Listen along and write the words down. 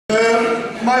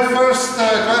My first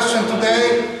question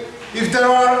today, if there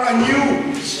are a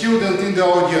new student in the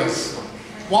audience.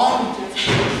 1,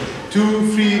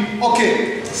 2, 3,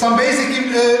 okay. Some basic,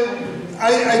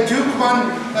 I took one,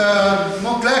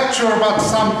 not lecture, but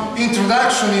some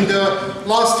introduction in the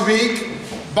last week,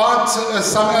 but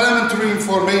some elementary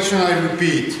information I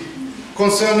repeat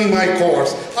concerning my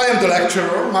course. I am the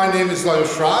lecturer, my name is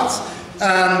Lajos Rácz,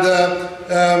 and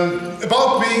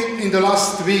about me, in the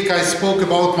last week I spoke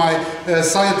about my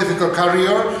scientific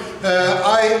career.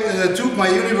 I took my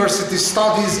university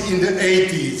studies in the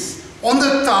 80s. On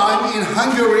that time in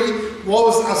Hungary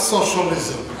was a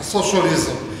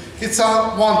socialism. It's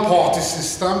a one-party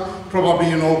system, probably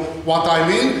you know what I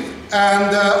mean,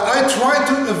 and I try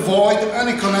to avoid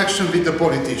any connection with the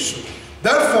politician.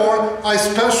 Therefore, I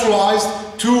specialized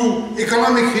to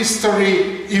economic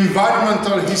history,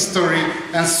 environmental history,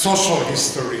 and social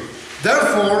history.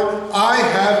 Therefore, I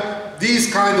have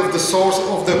these kind of the source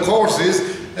of the courses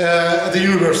at the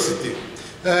university.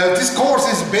 This course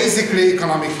is basically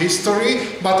economic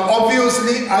history, but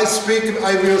obviously I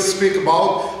will speak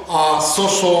about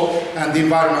social and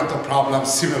environmental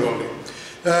problems similarly.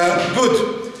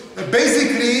 Good.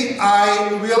 Basically,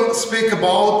 I will speak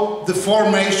about the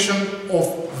formation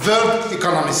of world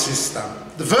economic system.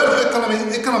 The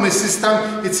world economic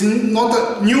system, it's not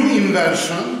a new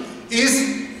invention,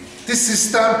 is this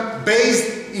system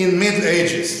based in Middle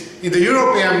Ages, in the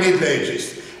European Middle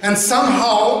Ages. And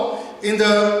somehow, in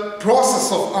the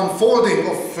process of unfolding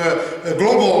of a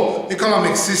global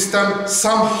economic system,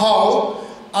 somehow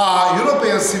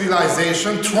European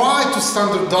civilization tried to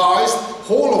standardize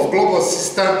whole of global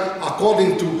system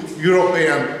according to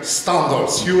European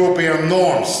standards, European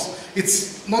norms.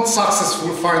 It's not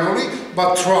successful finally,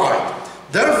 but tried.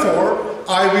 Therefore,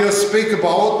 I will speak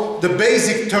about the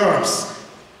basic terms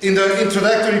in the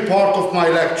introductory part of my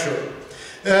lecture.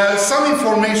 Some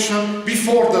information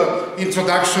before the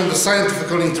introduction, the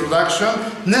scientific introduction,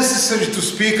 necessary to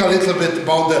speak a little bit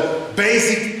about the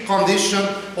basic condition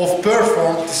of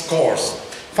perform this course.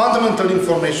 Fundamental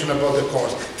information about the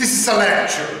course. This is a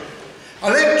lecture. A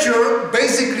lecture,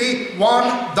 basically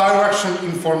one direction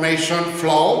information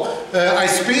flow. I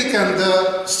speak and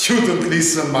the student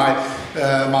listen my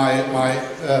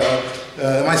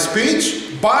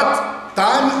speech, but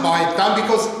time by time,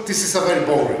 because this is a very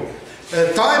boring.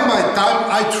 Time by time,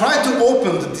 I try to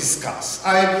open the discuss.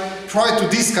 I try to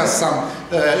discuss some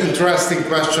interesting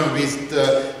question with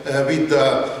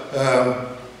the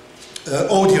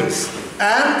audience.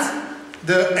 And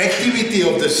the activity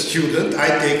of the student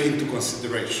I take into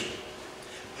consideration.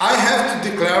 I have to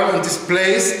declare on this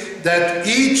place that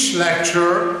each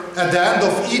lecture, at the end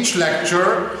of each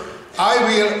lecture, I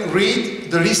will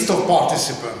read the list of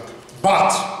participants.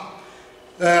 But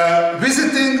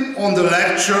visiting on the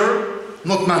lecture,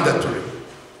 not mandatory.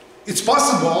 It's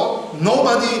possible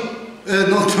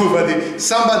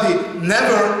somebody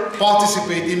never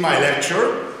participate in my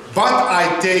lecture, but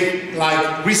I take,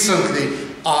 like recently,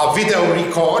 video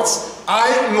records.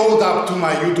 I load up to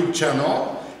my YouTube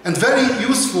channel, and very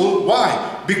useful.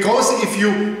 Why? Because if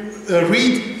you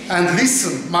read and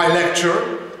listen my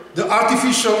lecture, the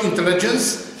artificial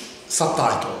intelligence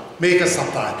make a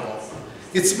subtitle.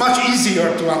 It's much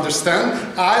easier to understand.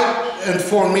 And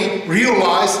for me,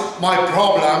 realize my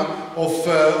problem of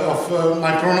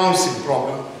my pronouncing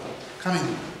problem. Come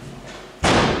in.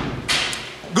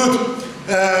 Good.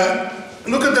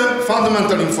 Look at the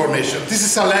fundamental information. This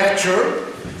is a lecture.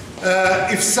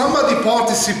 If somebody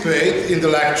participates in the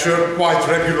lecture quite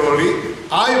regularly,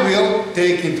 I will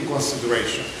take into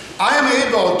consideration. I am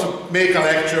able to make a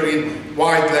lecture in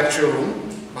white lecture room,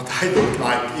 but I don't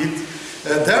like it.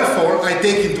 Therefore, I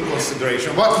take into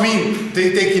consideration. What mean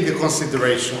they take into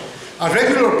consideration? A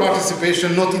regular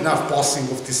participation, not enough passing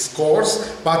of this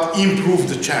course, but improve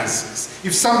the chances.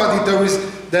 If somebody there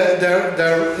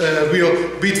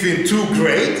will between 2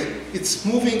 grade, it's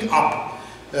moving up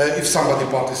if somebody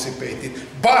participated.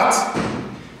 But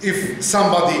if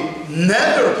somebody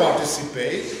never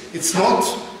participates, it's not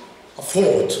a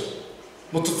fault.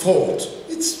 Not a fault.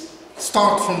 It's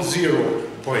start from 0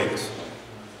 point.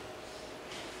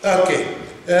 Okay.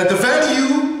 The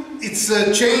value, it's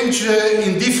a change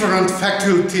in different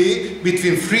faculty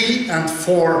between 3 and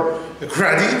 4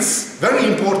 credits. Very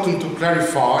important to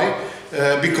clarify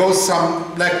because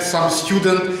some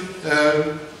student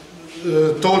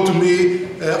told to me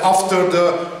after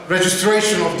the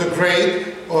registration of the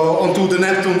grade onto the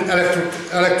Neptune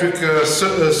electric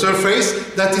surface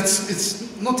that it's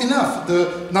not enough,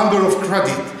 the number of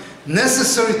credit.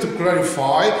 Necessary to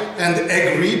clarify and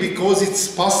agree, because it's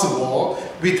possible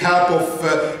with help of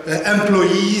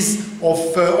employees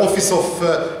of Office of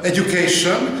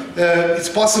Education, it's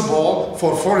possible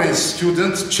for foreign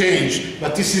students change,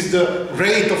 but this is the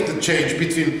rate of the change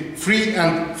between 3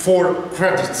 and 4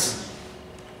 credits.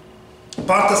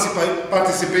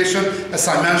 Participation, as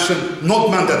I mentioned, not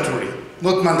mandatory,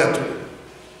 not mandatory.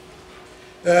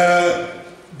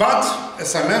 But,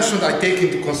 as I mentioned, I take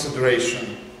into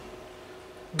consideration.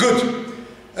 Good.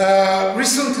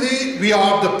 Recently, we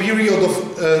are the period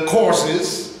of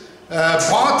courses,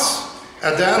 but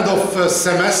at the end of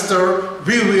semester,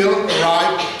 we will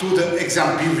arrive to the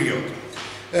exam period.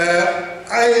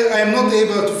 I am not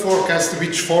able to forecast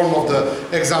which form of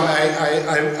the exam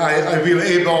I will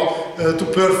able to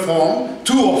perform.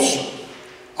 2 options: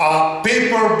 a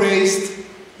paper-based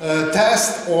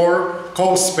test or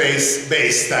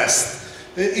course-based test.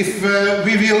 If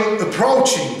we will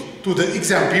approaching to the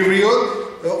exam period,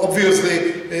 obviously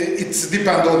it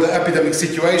depends on the epidemic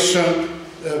situation.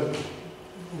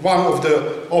 One of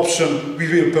the options we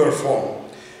will perform.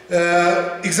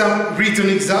 Written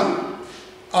exam.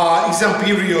 Exam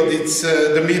period, it's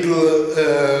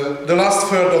the last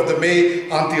third of the May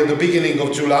until the beginning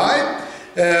of July.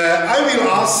 I will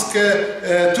ask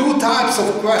 2 types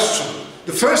of questions.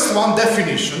 The first one,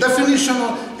 definition. Definition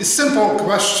is simple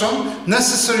question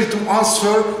necessary to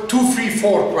answer 2, 3,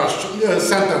 4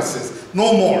 sentences,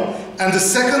 no more. And the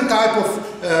second type of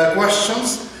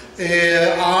questions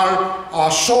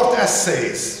are short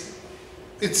essays.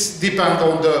 It's depend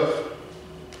on the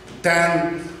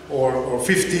 10 or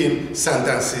 15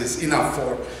 sentences, enough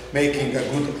for making a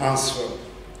good answer.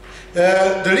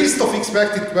 The list of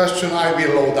expected questions I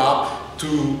will load up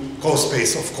to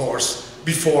CoSpace, of course,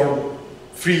 before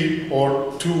 3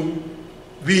 or 2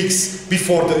 weeks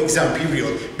before the exam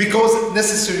period, because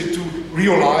necessary to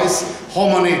realize how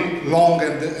many long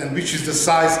and which is the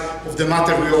size of the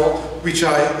material which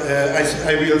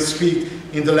I will speak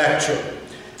in the lecture.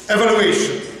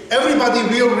 Evaluation. Everybody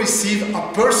will receive a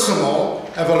personal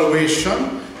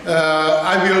evaluation.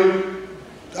 I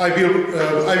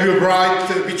will write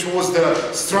which was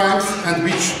the strength and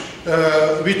which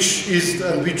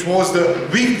was the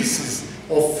weaknesses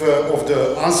of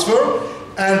the answer,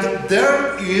 and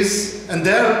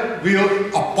there will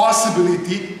a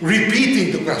possibility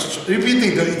repeating the question,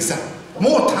 repeating the exam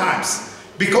more times,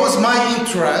 because my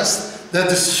interest that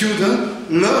the student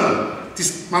learn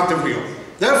this material.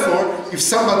 Therefore, if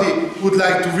somebody would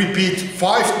like to repeat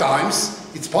 5 times,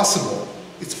 it's possible.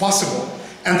 It's possible.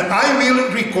 And I will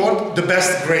record the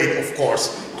best grade, of course,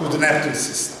 to the Neptune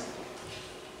system.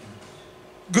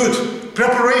 Good.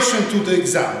 Preparation to the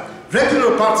exam.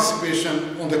 Regular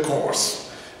participation on the course.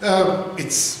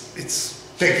 It's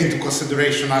taken into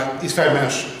consideration, if I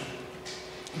mention.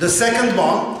 The second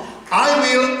one, I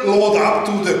will load up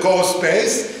to the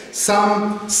CoSpace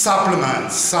some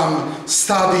supplements, some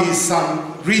studies,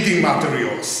 some reading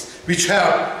materials, which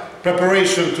help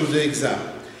preparation to the exam.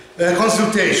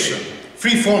 Consultation,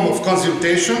 free form of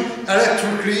consultation,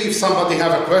 electronically. If somebody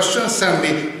have a question, send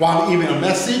me 1 email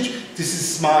message. This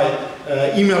is my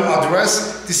email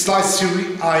address. This slide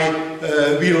series I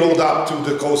will load up to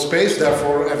the CoSpace,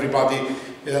 therefore everybody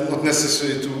not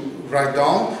necessary to write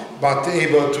down, but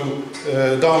able to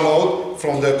download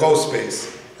from the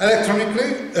CoSpace.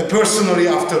 Electronically, personally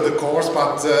after the course,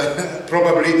 but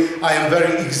probably I am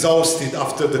very exhausted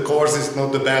after the course, is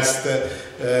not the best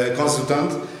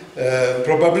consultant,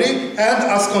 probably. And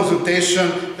as consultation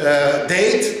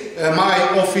date,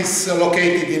 my office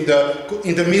located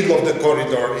in the middle of the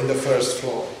corridor, in the first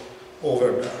floor,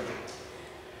 over there.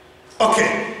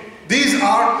 Okay, these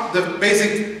are the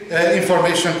basic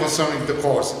information concerning the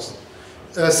courses.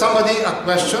 Somebody, a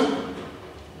question?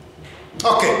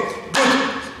 Okay, good.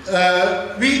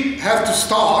 We have to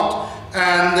start,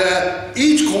 and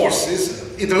each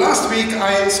courses, in the last week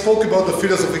I spoke about the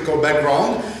philosophical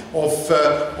background of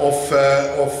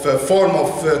form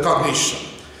of cognition.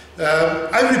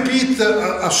 I repeat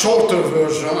a shorter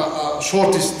version,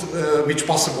 shortest which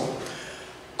possible.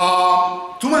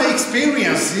 To my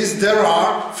experiences, there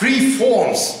are 3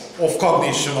 forms of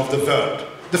cognition of the world.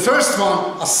 The first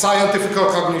one, a scientific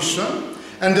cognition,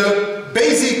 and the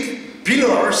basic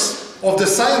pillars of the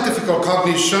scientific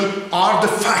cognition are the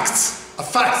facts.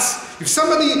 Facts. If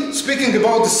somebody speaking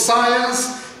about the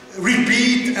science,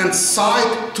 repeat and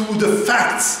cite to the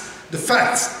facts.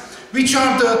 Which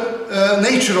are the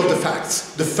nature of the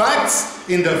facts? The facts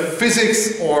in the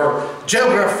physics or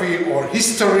geography or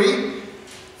history.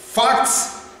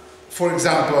 Facts, for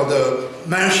example, the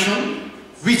mention,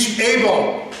 which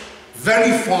able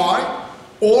verify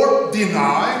or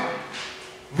deny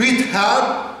with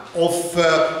help of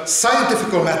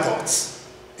scientific methods.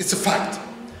 It's a fact.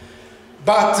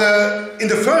 But in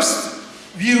the first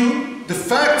view, the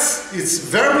facts is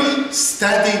very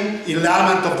steady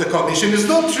element of the cognition. It's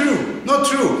not true, not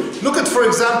true. Look at, for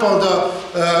example,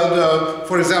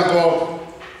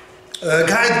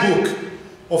 guidebook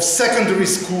of secondary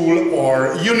school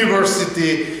or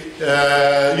university,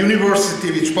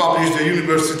 which published the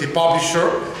university publisher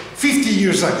 50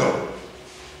 years ago.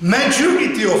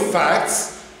 Majority of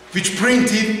facts which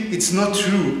printed, it's not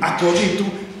true according to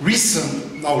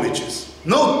recent knowledges.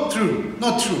 Not true,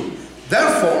 not true.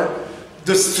 Therefore,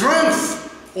 the strength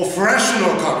of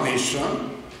rational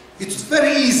cognition, it's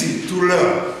very easy to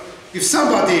learn. If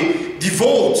somebody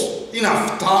devotes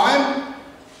enough time,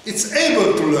 it's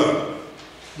able to learn.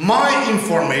 My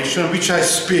information, which I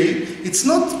speak, it's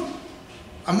not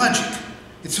a magic.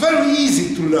 It's very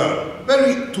easy to learn,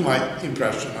 to my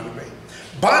impression anyway.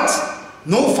 But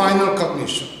no final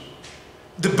cognition.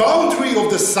 The boundary of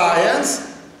the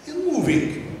science is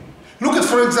moving. Look at,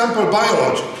 for example,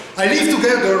 biology. I live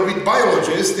together with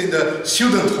biologists in the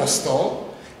student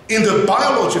hostel. In the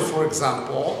biology, for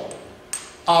example,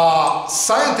 a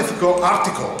scientific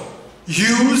article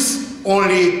use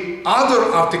only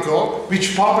other article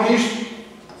which published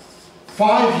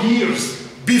 5 years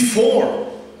before,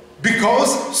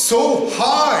 because so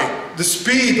high the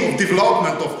speed of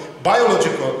development of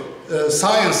biological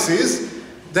sciences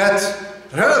that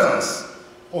relevance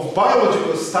of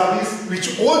biological studies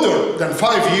which older than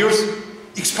 5 years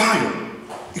expire.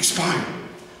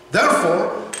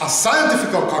 Therefore, a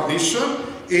scientific cognition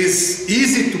is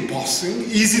easy to passing,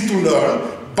 easy to learn,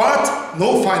 but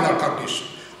no final cognition.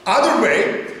 Other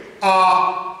way,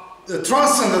 the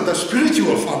transcendental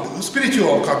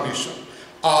spiritual cognition,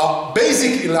 a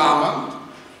basic element,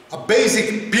 a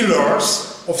basic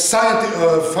pillars of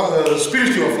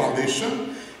spiritual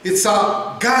foundation. It's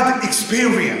a God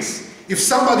experience. If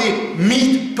somebody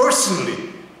meet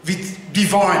personally with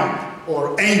divine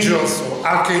or angels or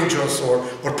archangels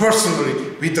or personally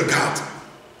with the God.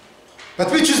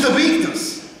 But which is the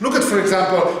weakness? Look at, for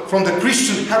example, from the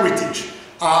Christian heritage,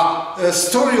 a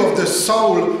story of the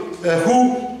soul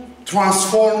who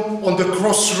transformed on the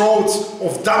crossroads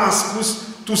of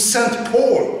Damascus to St.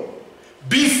 Paul.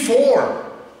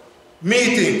 Before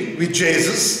meeting with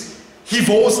Jesus, he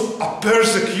was a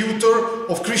persecutor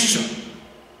of Christians.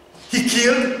 He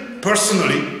killed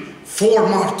personally 4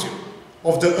 martyrs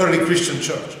of the early Christian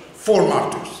church, 4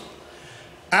 martyrs.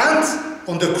 And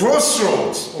on the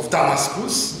crossroads of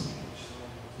Damascus,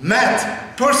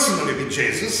 met personally with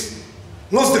Jesus,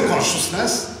 lost the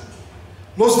consciousness,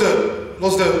 lost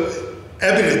the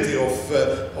ability of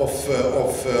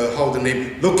how the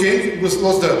name looking,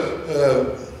 lost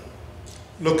the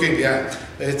looking, yeah,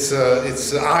 its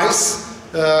eyes,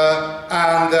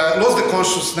 and lost the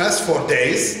consciousness for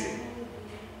days.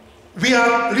 We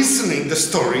are listening the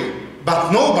story,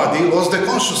 but nobody lost the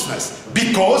consciousness,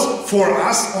 because for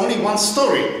us only one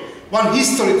story, one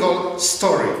historical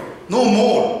story, no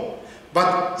more.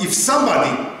 But if somebody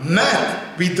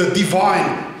met with the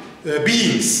divine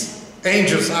beings,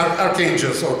 angels,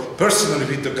 archangels, or personally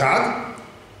with the God,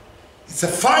 it's a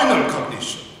final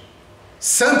cognition.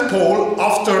 St. Paul,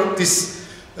 after this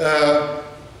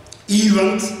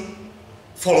event,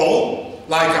 follow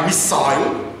like a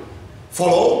missile,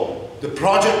 follow the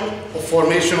project of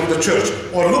formation of the church.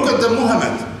 Or look at the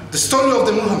Muhammad, the story of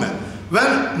the Muhammad,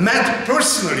 when met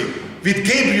personally with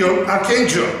Gabriel,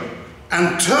 archangel,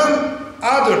 and turn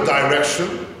other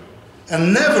direction,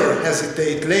 and never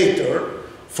hesitate later,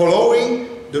 following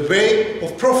the way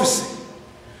of prophecy.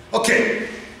 Okay,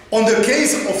 on the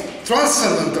case of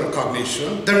transcendental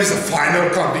cognition, there is a final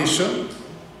cognition,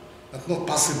 but not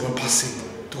possible passing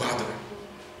to other.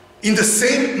 In the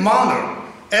same manner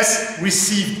as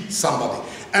received somebody.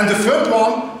 And the third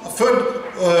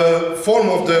form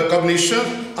of the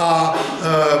cognition,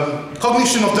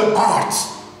 cognition of the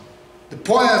arts. The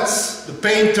poets, the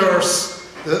painters,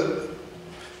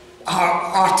 are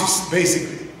artists,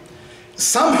 basically.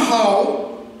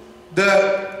 Somehow,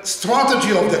 the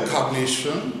strategy of the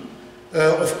cognition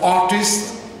of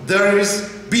artists, there is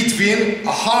between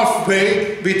a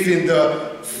halfway between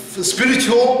the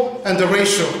spiritual and the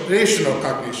rational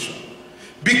cognition,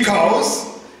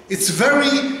 because it's very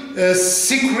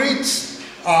secret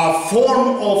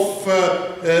form of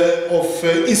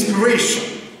inspiration.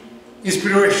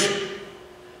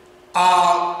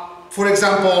 For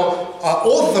example,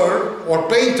 author or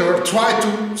painter try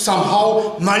to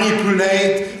somehow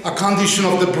manipulate a condition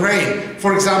of the brain.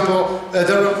 For example,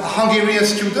 the Hungarian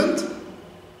student,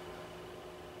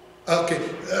 a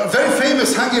very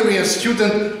famous Hungarian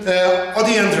student,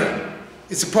 Adi Endre,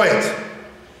 is a poet.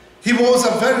 He was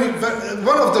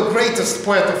one of the greatest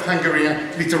poets of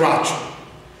Hungarian literature.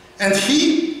 And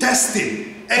he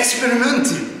tested,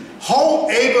 experimented, how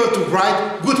able to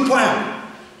write good poem.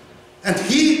 And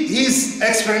his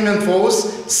experiment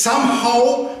was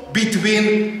somehow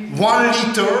between 1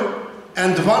 liter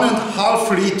and 1.5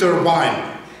 liter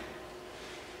wine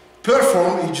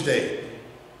performed each day.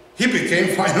 He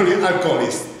became finally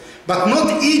alcoholist. But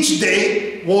not each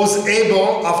day was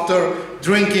able, after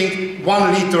drinking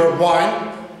 1 liter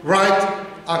wine, write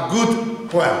a good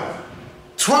poem.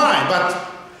 Try, but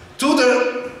to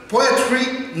the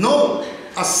poetry, no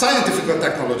a scientific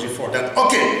technology for that.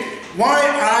 Okay, why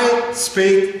I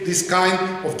speak this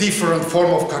kind of different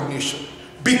form of cognition?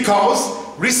 Because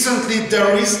recently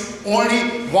there is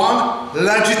only one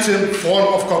legitimate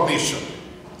form of cognition,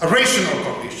 a rational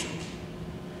cognition.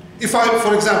 If I,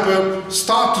 for example,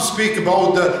 start to speak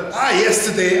about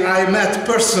yesterday I met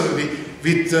personally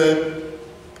with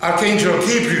Archangel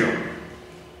Gabriel,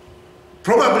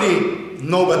 probably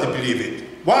nobody believe it.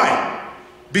 Why?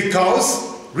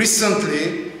 Because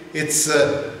recently it's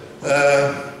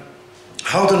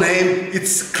how to name,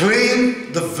 it's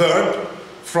clean the word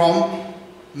from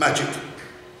magic.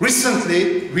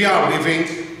 Recently we are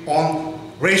living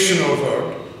on rational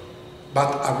world,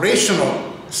 but a rational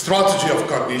strategy of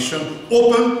cognition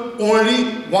open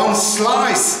only one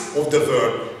slice of the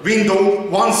word, window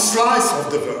one slice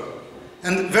of the word.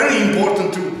 And very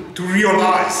important to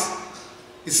realize,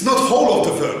 it's not whole of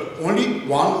the word, only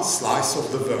one slice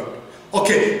of the word.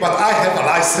 Okay, but I have a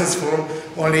license for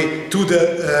only to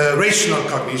the rational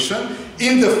cognition.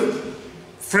 In the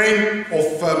frame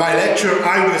of my lecture,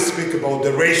 I will speak about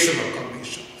the rational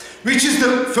cognition, which is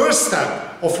the first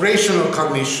step of rational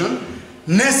cognition,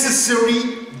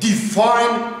 necessary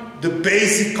define the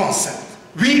basic concept.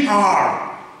 We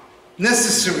are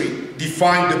necessary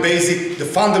define the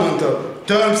fundamental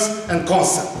terms and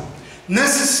concept.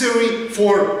 Necessary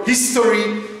for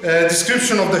history,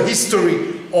 description of the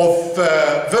history of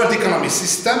world economy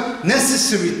system,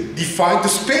 necessary define the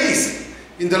space.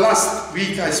 In the last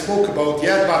week I spoke about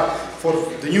but for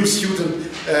the new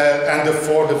student and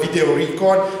for the video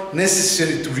record,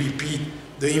 necessary to repeat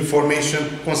the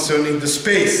information concerning the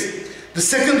space. The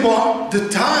second one, the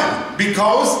time,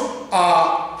 because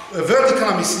a world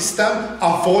economy system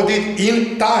unfolded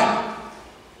in time.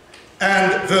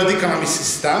 And world economy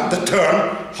system, the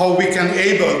term, how we can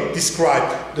able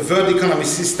describe the world economy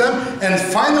system. And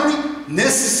finally,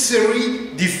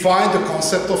 necessary define the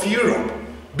concept of Europe.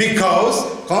 Because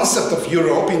concept of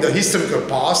Europe in the historical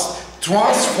past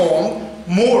transformed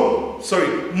more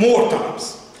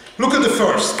times. Look at the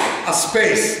first, a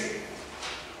space.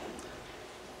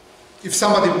 If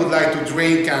somebody would like to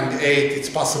drink and eat, it's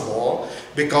possible,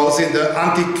 because in the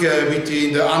antiquity,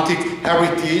 in the antique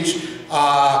heritage,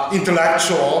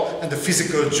 intellectual and the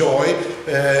physical joy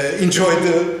enjoyed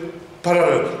the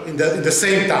parallel in the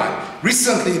same time.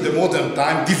 Recently, in the modern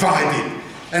time, divided.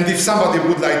 And if somebody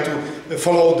would like to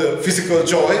follow the physical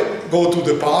joy, go to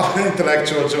the pub,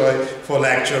 intellectual joy for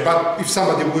lecture. But if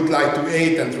somebody would like to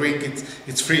eat and drink,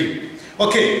 it's free.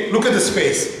 Okay, look at the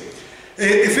space.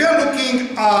 If we are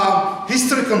looking at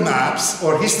historical maps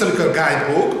or historical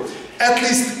guidebook, at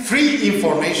least 3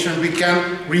 information we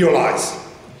can realize.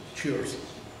 Cheers.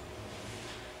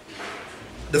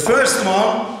 The first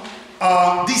one,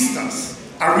 distance,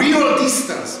 a real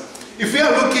distance. If we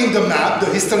are looking the map, the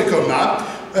historical map,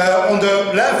 on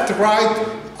the left, right,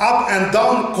 up and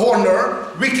down corner,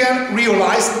 we can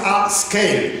realize a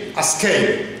scale.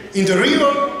 In the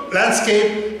real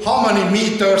landscape, how many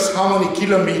meters, how many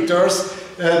kilometers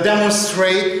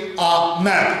demonstrate a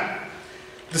map.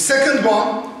 The second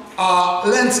one,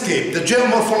 landscape, the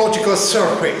geomorphological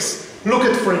surface. Look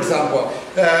at, for example,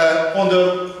 on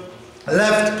the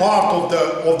left part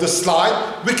of the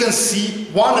slide, we can see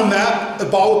one map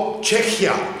about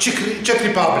Czechia, Czech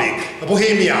Republic,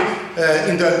 Bohemia,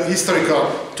 in the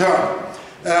historical term.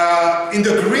 In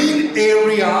the green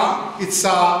area, it's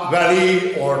a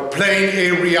valley or plain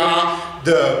area.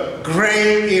 The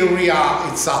gray area,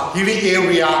 it's a hilly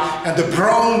area, and the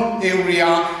brown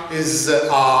area is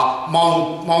a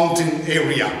mountain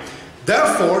area.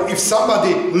 Therefore, if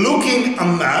somebody looking a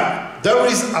map, there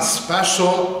is a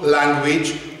special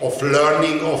language of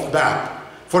learning of map.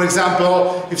 For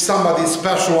example, if somebody is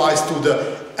specialized to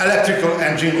the electrical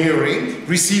engineering,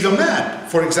 receive a map,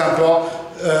 for example,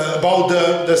 about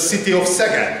the city of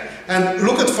Szeged. And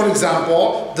look at, for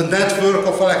example, the network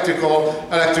of the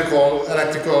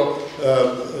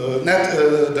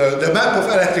map of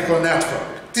electrical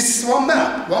network. This is one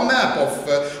map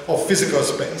of physical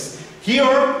space.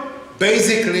 Here,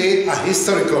 basically, a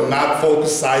historical map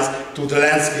focuses to the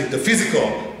landscape, the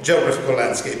physical geographical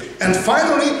landscape. And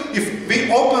finally, if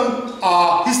we open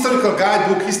a historical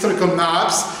guidebook, historical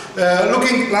maps,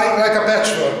 looking like a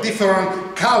patchwork,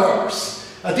 different colors,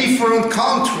 different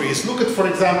countries. Look at, for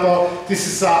example, this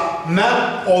is a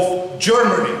map of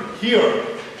Germany here,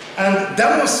 and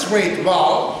demonstrate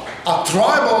well a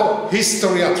tribal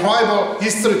history, a tribal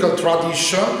historical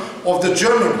tradition of the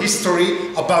German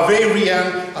history, a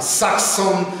Bavarian, a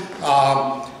Saxon,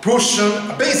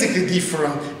 Prussian, basically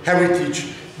different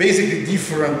heritage, basically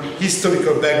different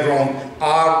historical background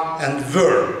are and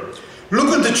were.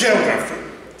 Look at the geography.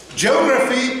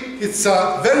 Geography, it's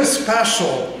a very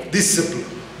special discipline.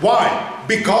 Why?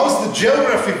 Because the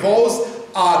geography was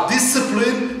a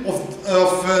discipline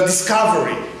of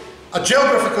discovery, a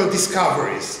geographical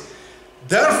discoveries.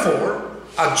 Therefore,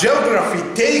 a geography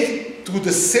take to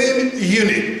the same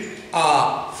unit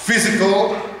a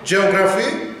physical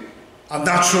geography, a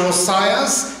natural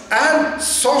science, and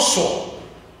social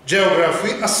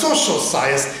geography, a social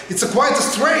science. It's quite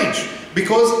strange,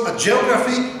 because a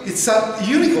geography, it's a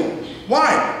unique.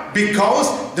 Why? Because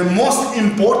the most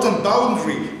important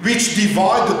boundary which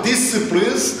divide the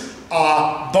disciplines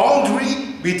are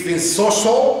boundary between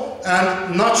social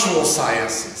and natural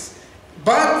sciences.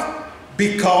 But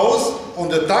because on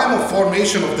the time of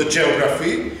formation of the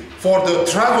geography, for the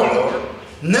traveler,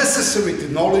 necessary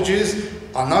knowledges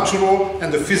are natural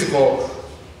and the physical,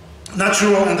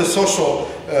 natural and the social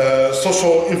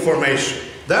information.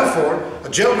 Therefore, a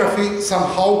geography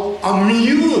somehow, a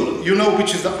mule, you know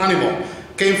which is the animal,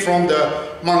 came from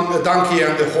the donkey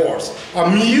and the horse. A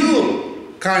mule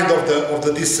kind of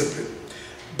the discipline.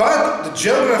 But the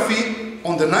geography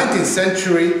on the 19th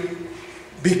century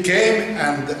became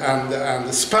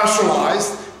and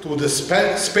specialized to the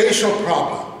spatial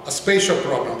problem, a spatial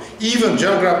problem, even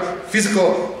geography,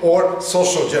 physical or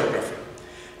social geography.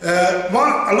 A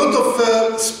lot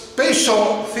of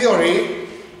spatial theory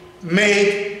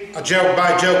made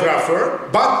by geographer,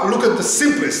 but look at the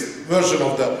simplest version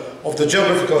of the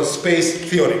geographical space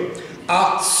theory.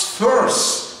 A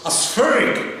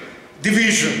spheric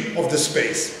division of the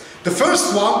space. The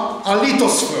first one, a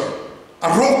lithosphere, a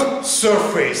rock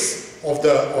surface of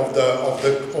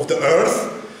the Earth,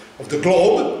 of the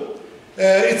globe.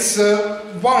 It's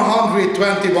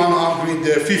 120,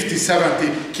 150,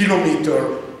 70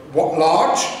 kilometer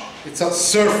large. It's a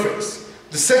surface.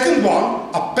 The second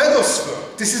one, a pedosphere.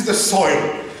 This is the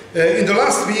soil. In the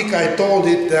last week I told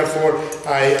it, therefore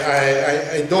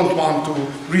I don't want to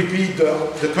repeat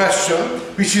the question,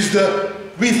 which is the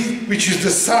width, which is the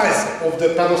size of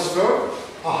the pedosphere.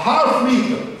 A half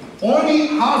meter, only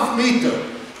half meter.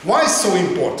 Why so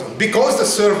important? Because the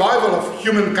survival of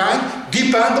humankind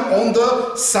depends on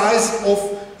the size of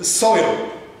the soil.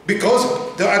 Because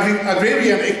the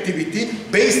agrarian activity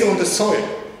based on the soil.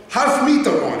 Half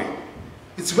meter only.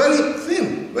 It's very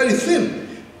thin, very thin.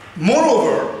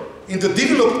 Moreover, in the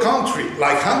developed country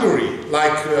like Hungary,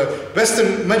 like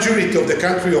Western majority of the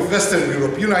country of Western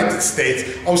Europe, United States,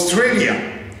 Australia,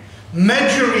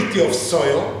 majority of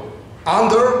soil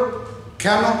under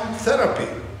chemotherapy.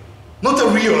 Not a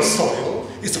real soil.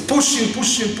 It's pushing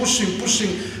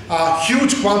a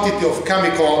huge quantity of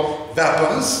chemical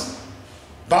weapons,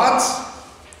 but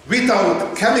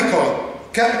without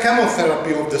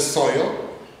chemotherapy of the soil,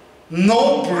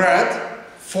 no bread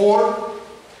for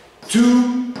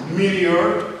 2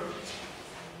 million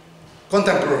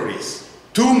contemporaries,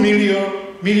 2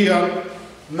 million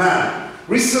men.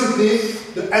 Recently,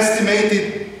 the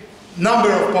estimated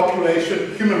number of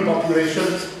population, human population,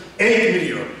 8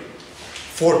 million.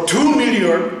 For 2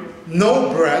 million, no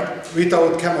bread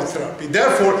without chemotherapy.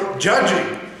 Therefore,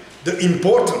 judging the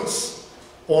importance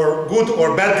or good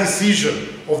or bad decision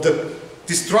of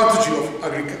this strategy of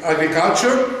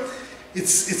agriculture,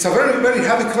 it's a very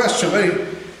heavy question,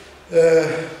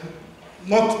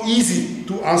 not easy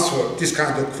to answer this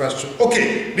kind of question.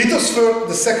 Okay, lithosphere,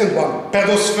 the second one,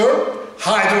 pedosphere,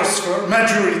 hydrosphere,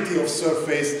 majority of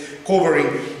surface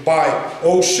covering by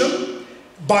ocean,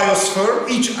 biosphere,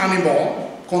 each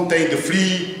animal contains the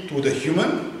flea to the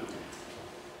human,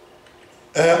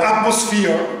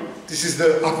 atmosphere, this is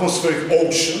the atmospheric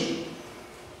ocean,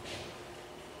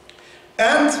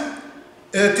 and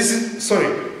this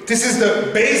is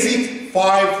the basic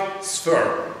 5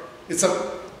 sphere. It's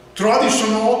a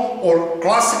traditional or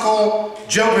classical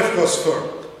geographical sphere.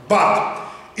 But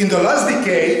in the last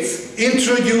decades,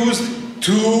 introduced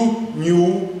 2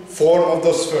 new forms of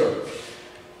the sphere.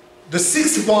 The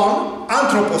 6th one,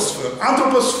 anthroposphere.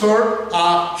 Anthroposphere,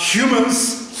 a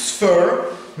human's sphere,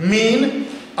 mean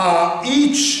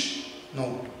each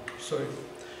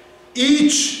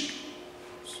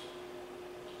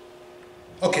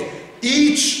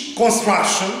each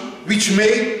construction which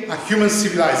made a human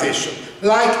civilization,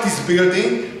 like this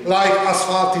building, like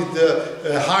asphalted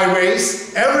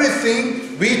highways,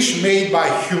 everything which made by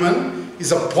human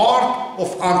is a part of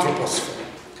anthroposphere.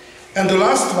 And the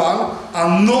last one, a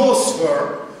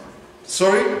noosphere,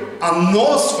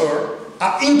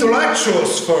 an intellectual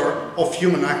sphere of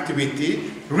human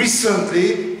activity,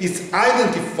 recently is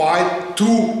identified to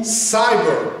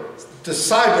the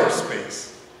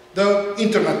cyberspace, the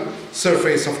internet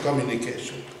surface of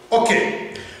communication.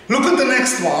 Okay, look at the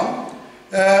next one,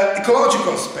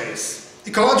 ecological space.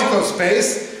 Ecological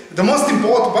space,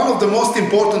 one of the most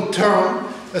important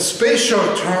term, a spatial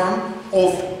term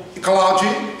of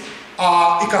ecology,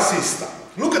 ecosystem.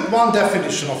 Look at one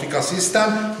definition of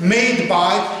ecosystem made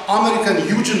by American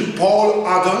Eugene Paul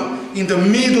Adam in the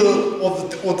middle of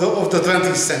the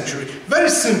 20th century. Very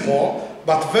simple,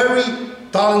 but very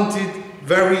talented,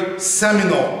 very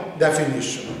seminal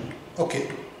definition. Okay,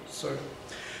 sorry.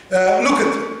 Look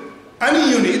at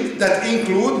any unit that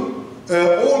include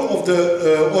all of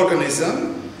the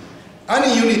organism.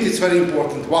 Any unit is very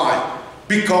important. Why?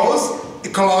 Because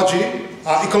ecology,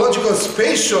 ecological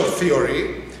spatial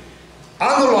theory,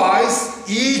 analyze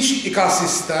each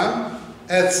ecosystem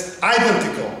as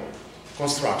identical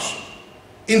construction.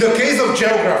 In the case of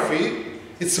geography,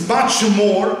 it's much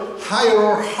more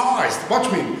hierarchized.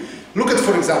 What mean? Look at,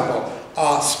 for example,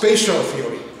 spatial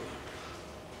theory.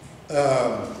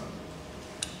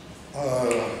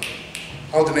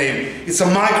 How the name? It's a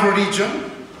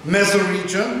microregion,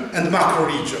 mesoregion, and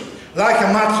macroregion. Like a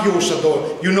Matryoshka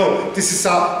doll, you know, this is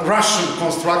a Russian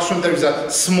construction. There is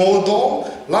a small doll,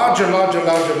 larger.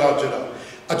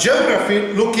 A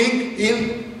geography looking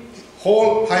in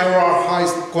whole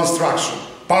hierarchized construction.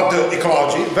 But the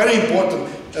ecology, very important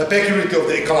peculiarity of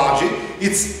the ecology,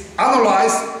 it's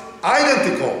analyzed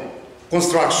identical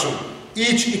construction,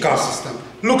 each ecosystem.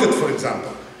 Look at, for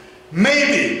example,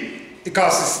 maybe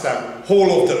ecosystem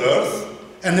whole of the earth,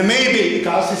 and maybe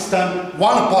ecosystem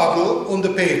one puddle on the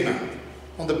pavement.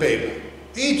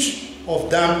 Each of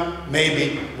them may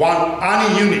be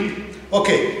any unit.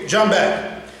 Okay, jump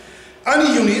back.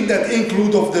 Any unit that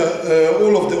include of the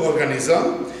all of the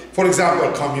organism, for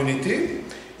example, community,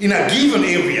 in a given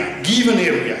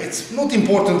area. It's not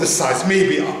important the size.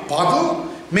 Maybe a puddle,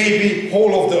 maybe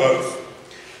whole of the earth.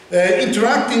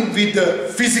 Interacting with the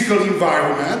physical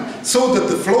environment so that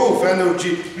the flow of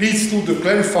energy leads to the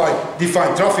clarified,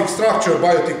 defined traffic structure,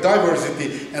 biotic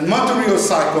diversity, and material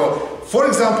cycle. For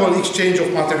example, exchange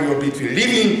of material between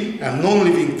living and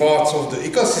non-living parts of the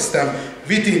ecosystem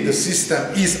within the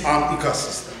system is an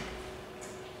ecosystem.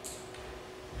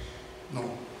 No.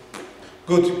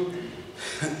 Good.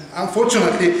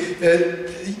 Unfortunately,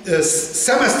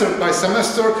 semester by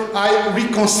semester, I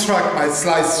reconstruct my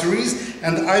slide series,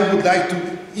 and I would like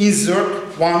to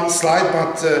insert one slide,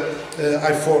 but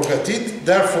I forgot it.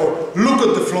 Therefore, look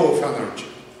at the flow of energy.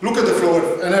 Look at the flow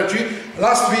of energy.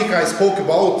 Last week I spoke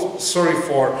about, sorry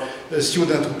for the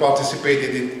student who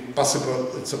participated in, possible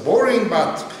it's boring,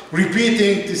 but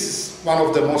repeating, this is one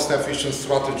of the most efficient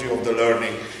strategy of the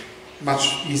learning,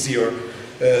 much easier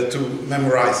to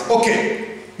memorize.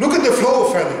 Okay, look at the flow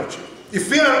of energy. If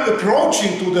we are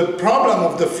approaching to the problem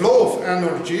of the flow of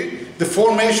energy, the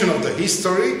formation of the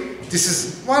history, this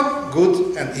is one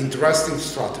good and interesting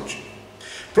strategy.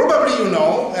 Probably you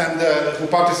know, and who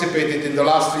participated in the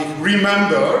last week,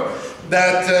 remember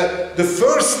that the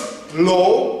first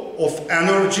law of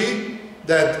energy,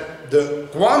 that the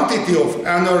quantity of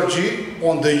energy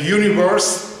on the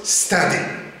universe steady.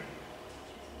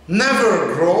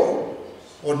 Never grow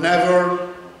or never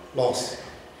loss.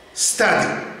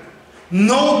 Steady.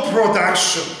 No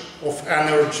production of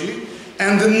energy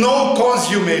and no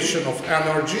consummation of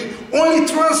energy, only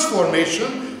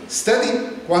transformation,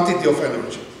 steady quantity of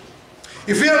energy.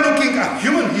 If we are looking at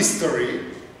human history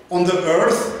on the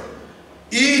earth,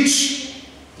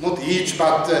 not each,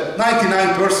 but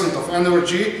 99% of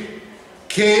energy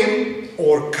came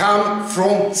or come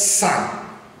from sun.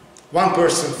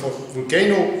 1% for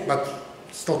volcano, but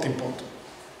it's not important.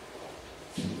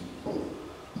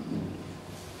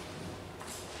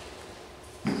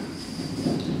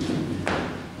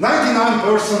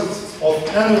 99%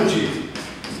 of energy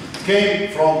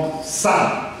came from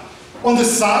sun. On the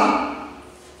sun,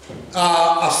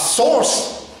 a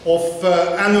source of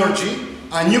energy,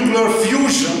 a nuclear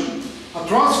fusion, a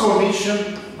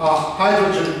transformation of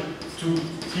hydrogen to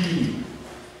helium.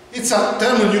 It's a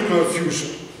thermonuclear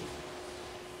fusion.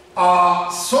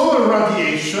 Solar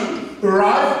radiation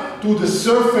arrived to the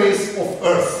surface of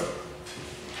Earth.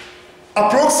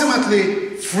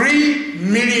 Approximately 3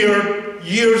 million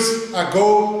years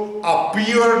ago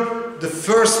appeared the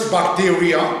first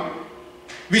bacteria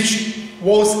which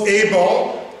was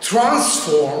able to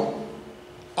transform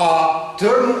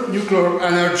thermonuclear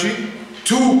energy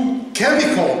to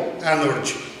chemical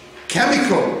energy.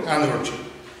 Chemical energy.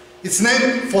 It's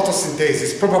named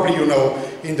photosynthesis. Probably you know,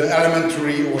 in the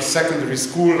elementary or secondary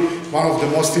school, one of the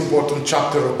most important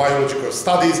chapters of biological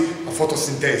studies,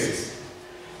 photosynthesis.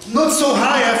 Not so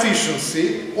high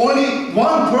efficiency, only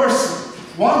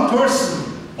 1%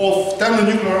 of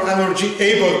thermonuclear energy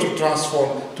able to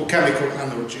transform to chemical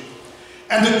energy.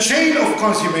 And the chain of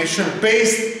consummation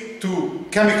based to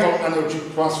chemical energy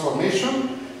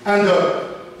transformation, and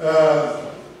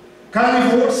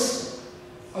carnivores,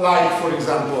 like for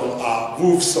example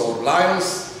wolves or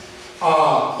lions,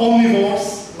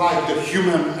 omnivores, like the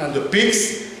human and the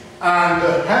pigs, and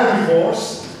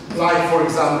herbivores, like for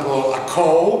example a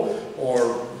cow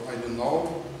or I don't know,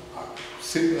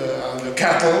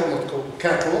 cattle, not cow,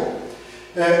 cattle,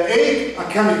 ate a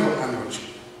chemical energy.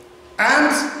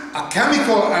 And a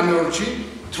chemical energy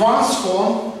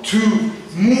transformed to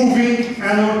moving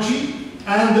energy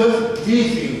and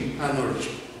heating energy.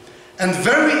 And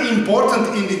very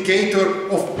important indicator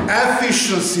of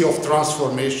efficiency of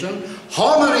transformation,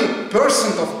 how many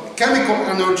percent of chemical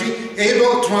energy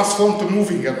able to transform to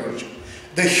moving energy.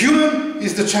 The human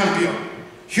is the champion.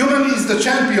 Human is the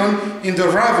champion in the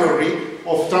rivalry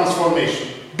of transformation,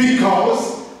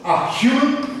 because a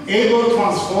human able to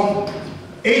transform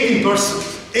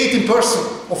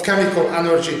 18% of chemical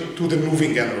energy to the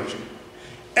moving energy.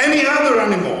 Any other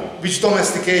animal which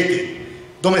domesticated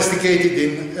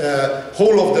in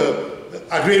whole of the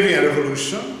agrarian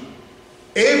revolution,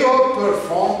 able to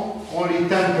perform only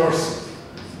 10%.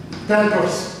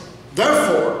 10%.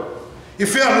 Therefore,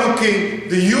 if we are looking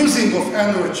the using of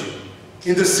energy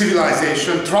in the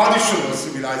civilization, traditional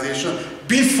civilization,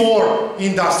 before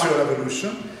industrial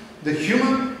revolution, the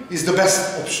human is the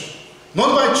best option.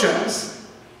 Not by chance,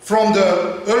 from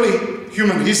the early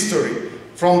human history,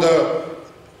 from the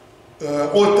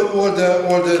all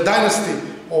the dynasty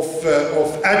of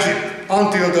Egypt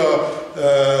until the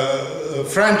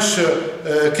French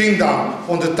kingdom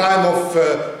on the time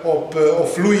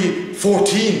of Louis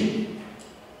XIV,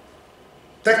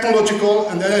 technological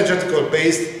and energetical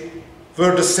base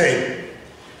were the same.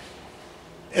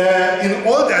 In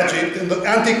old Egypt, in the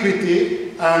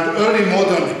antiquity and early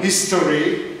modern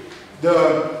history,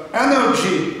 the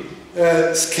energy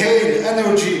scale,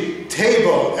 energy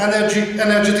table,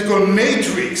 energetical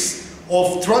matrix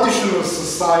of traditional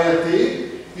society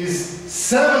is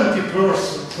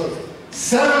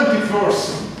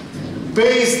 70%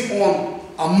 based on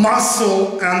a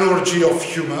muscle energy of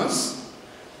humans,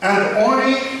 and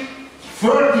only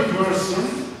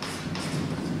 30%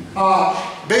 are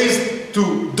based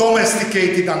to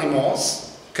domesticated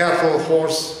animals, cattle,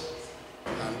 horse,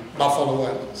 and buffalo,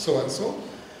 and so,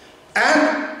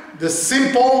 and the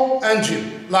simple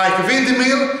engine, like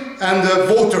windmill and the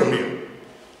water mill.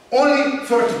 Only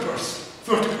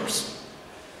 30%.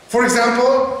 For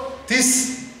example,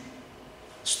 this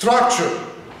structure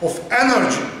of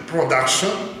energy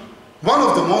production, one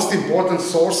of the most important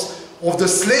source of the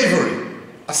slavery,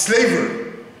 a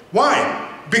slavery. Why?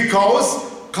 Because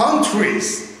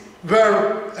countries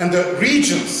were, and the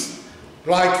regions,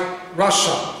 like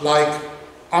Russia, like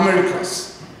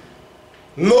Americas,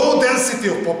 low density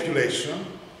of population,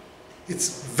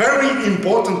 it's very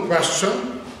important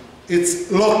question.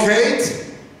 It's locate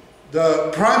the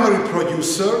primary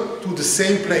producer to the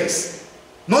same place.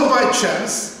 Not by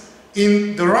chance,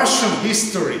 in the Russian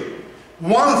history,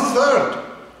 1/3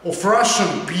 of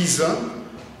Russian peasants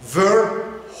were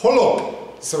holop.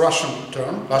 It's a Russian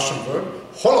term, Russian word,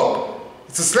 holop.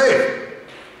 It's a slave.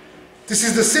 This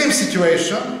is the same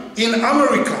situation in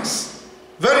Americas.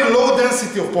 Very low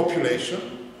density of population,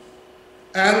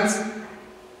 and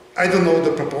I don't know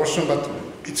the proportion, but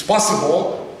it's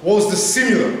possible, was the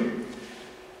similar.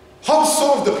 How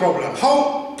solve the problem?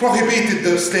 How prohibited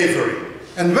the slavery?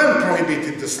 And when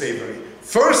prohibited the slavery?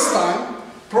 First time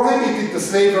prohibited the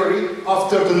slavery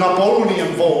after the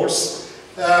Napoleonic Wars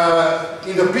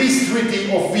in the Peace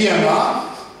Treaty of Vienna,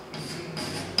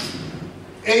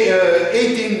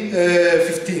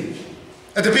 1815,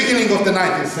 at the beginning of the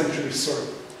 19th century, sorry.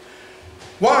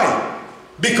 Why?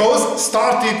 Because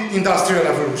started Industrial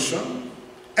Revolution,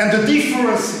 and the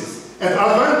differences and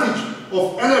advantage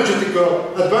of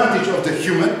energetical advantage of the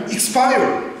human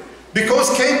expired. Because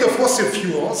came the fossil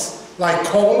fuels, like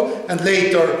coal, and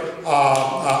later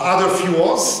other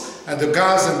fuels, and the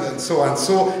gas, and so and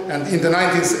so, and in the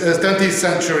 20th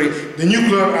century, the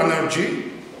nuclear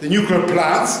energy, the nuclear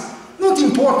plants, not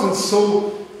important,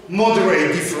 so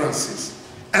moderate differences.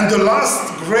 And the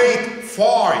last great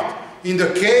fight in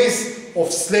the case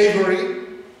of slavery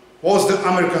was the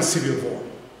American Civil War.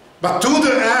 But to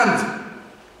the end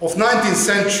of 19th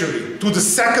century, to the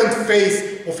second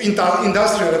phase of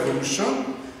industrial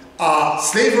revolution,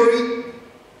 slavery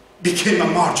became a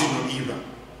marginal event.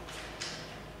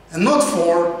 And not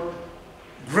for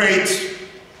great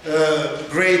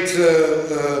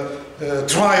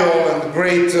trial and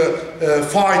great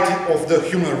fight of the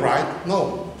human right,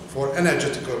 no, for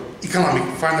energetical, economic,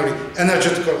 finally,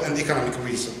 energetical and economic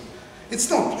reason. It's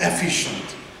not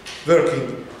efficient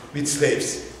working with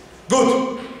slaves.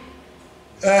 Good.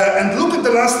 And look at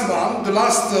the last one, the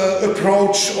last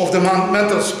approach of the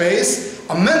mental space.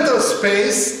 A mental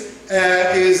space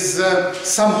is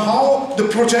somehow the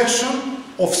projection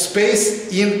of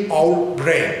space in our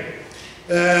brain.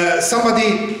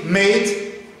 Somebody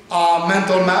made a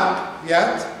mental map,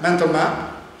 mental map.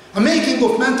 A making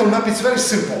of mental map is very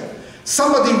simple.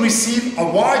 Somebody received a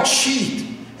white sheet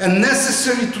and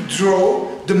necessary to draw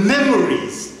the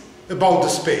memories about the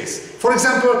space. For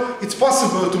example, it's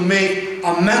possible to make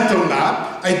a mental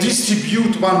map. I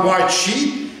distribute one white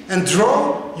sheet and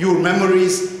draw your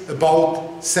memories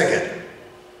about Szeged.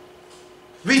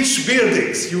 Which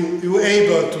buildings you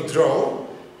able to draw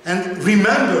and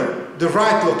remember the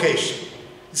right location.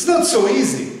 It's not so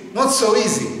easy, not so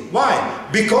easy. Why?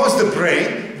 Because the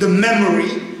brain, the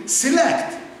memory,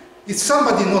 select. It's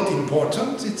somebody not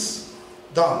important, it's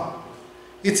done.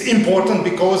 It's important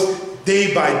because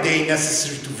day by day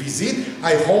necessary to visit.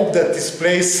 I hope that this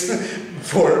place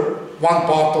for one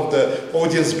part of the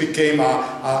audience became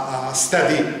a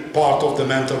steady part of the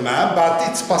mental map, but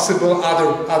it's possible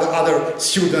other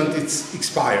student it's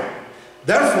expired.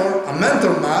 Therefore, a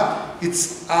mental map,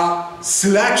 it's a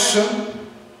selection,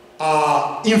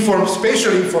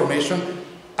 spatial information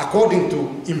according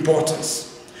to importance.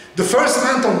 The first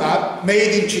mental map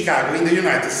made in Chicago in the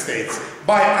United States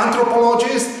by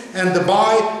anthropologists and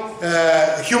by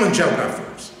human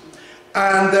geographers.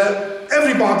 And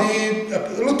everybody,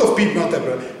 a lot of people, not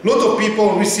everybody, a lot of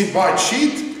people receive white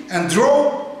sheet and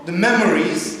draw the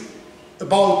memories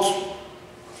about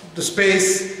the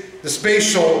space, the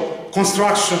spatial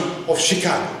construction of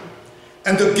Chicago.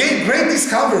 And the great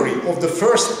discovery of the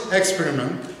first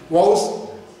experiment was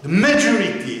the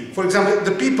majority, for example,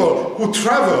 the people who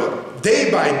traveled day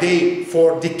by day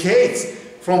for decades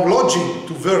from lodging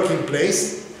to working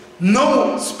place,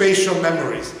 no spatial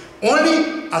memories.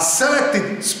 Only a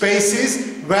selected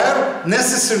spaces where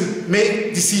necessary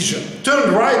make decision.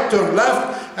 Turn right, turn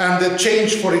left, and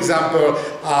change, for example,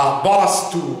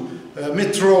 bus to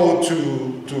metro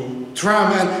to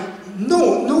tram, and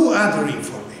no other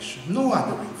information, no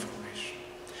other information.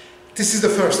 This is the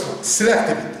first one,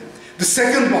 selectivity. The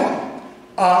second one,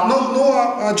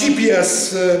 no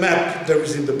GPS map there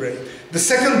is in the brain. The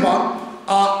second one,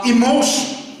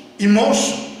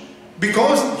 emotion,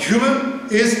 because human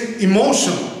is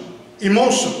emotional.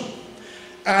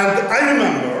 And I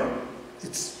remember,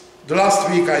 it's the last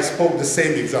week I spoke the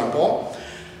same example,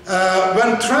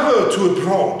 when travel to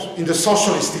abroad in the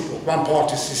socialist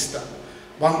one-party system,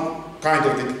 one kind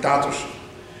of dictatorship,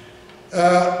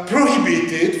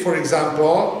 prohibited, for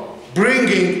example,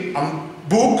 bringing a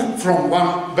book from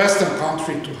one Western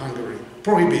country to Hungary.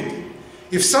 Prohibited.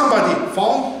 If somebody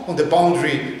found on the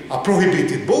boundary a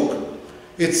prohibited book,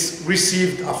 it's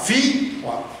received a fee,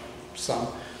 or some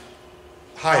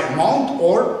high amount,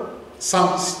 or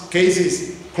some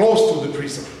cases close to the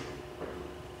prison.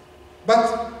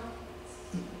 But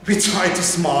we try to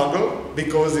smuggle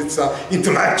because it's an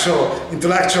intellectual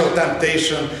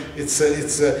temptation.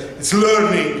 It's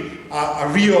learning a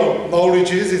real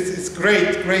knowledge. It's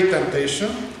great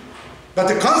temptation. But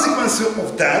the consequence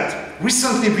of that,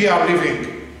 recently we are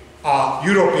living a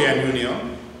European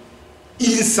Union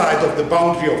inside of the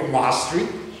boundary of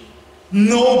Maastricht,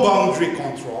 no boundary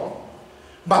control,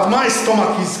 but my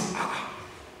stomach is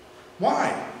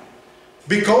why?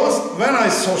 Because when I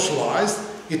socialized,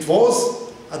 it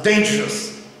was a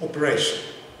dangerous operation,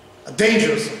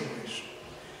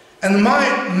 And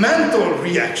my mental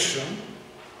reaction,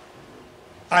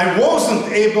 I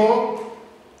wasn't able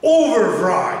to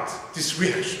override this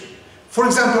reaction. For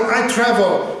example, I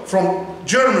travel from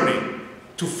Germany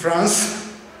to France,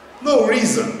 no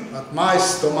reason, but my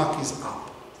stomach is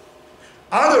up.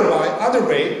 Other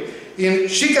way, in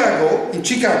Chicago,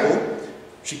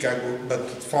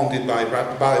 but founded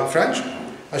by French,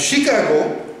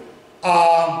 Chicago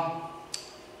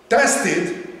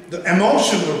tested the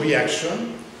emotional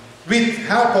reaction with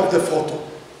help of the photo.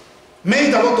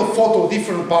 Made a lot of photo,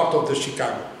 different part of the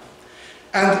Chicago.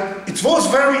 And it was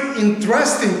very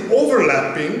interesting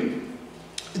overlapping,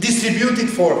 distributed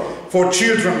for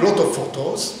children, a lot of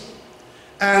photos.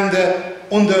 And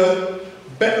on the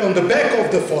back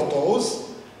of the photos,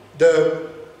 the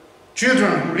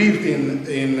children who lived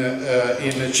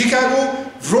in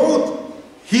Chicago wrote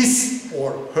his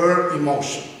or her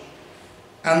emotion.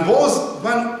 And was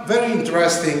one very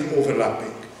interesting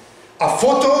overlapping. A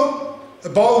photo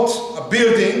about a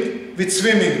building with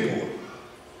swimming pool.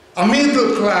 A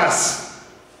middle-class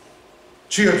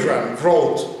children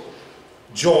wrote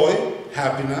joy,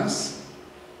 happiness.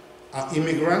 An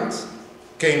immigrant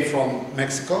came from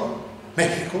Mexico,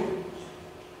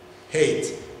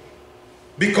 hate.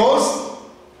 Because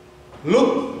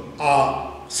look,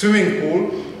 a swimming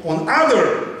pool on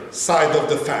other side of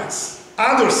the fence.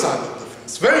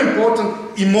 Very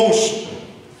important emotion.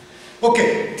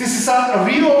 Okay, this is a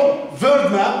real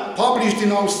world map published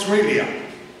in Australia.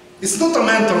 It's not a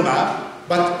mental map,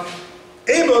 but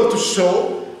able to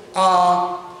show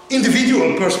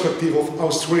individual perspective of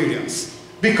Australians.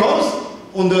 Because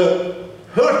on the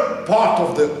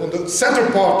center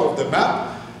part of the map,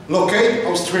 locate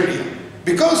Australia.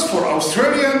 Because for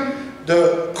Australian,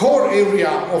 the core area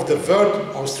of the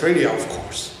world, Australia, of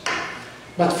course.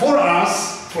 But for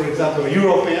us, for example,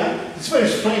 European, it's very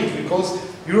strange because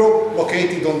Europe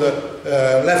located on the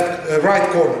right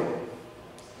corner.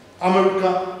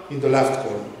 America in the left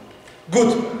corner.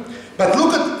 Good. But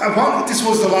look at this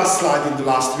was the last slide in the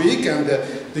last week, and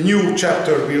the new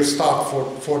chapter will start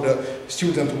for the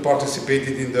student who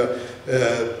participated in the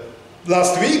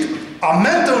last week. A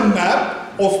mental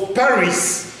map of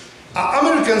Paris. An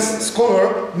American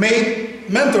scholar made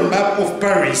mental map of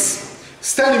Paris.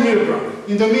 Stanley Milgram,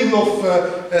 in the middle of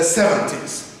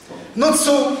 70s. Not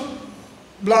so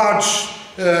large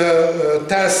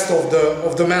test of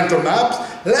the mental maps.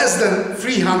 Less than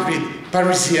 300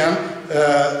 Parisian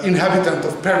inhabitants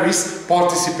of Paris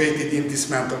participated in this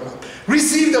mental map.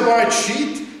 Received a white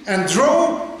sheet and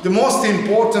draw the most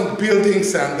important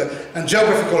buildings and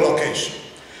geographical location.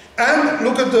 And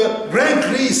look at the rank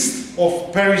list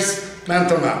of Paris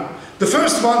mental map. The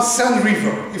first one, Seine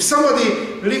River. If somebody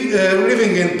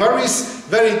living in Paris,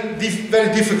 very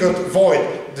difficult to avoid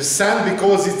the Seine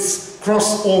because it's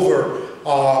crossed over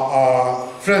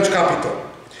French capital.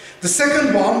 The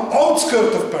second one,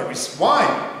 outskirts of Paris. Why?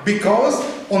 Because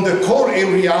on the core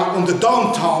area, on the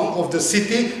downtown of the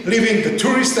city, living the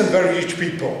tourists and very rich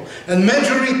people. And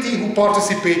majority who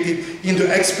participated in the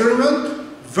experiment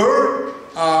were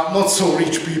not so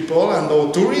rich people and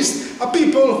no tourists, are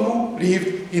people who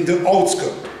lived in the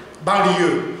outskirts,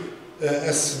 banlieue,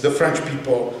 as the French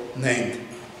people named.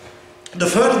 The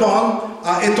third one,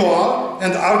 Étoile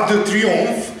and Arc de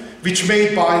Triomphe, which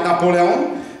made by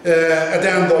Napoleon at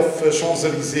the end of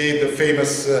Champs-Élysées, the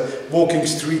famous walking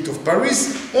street of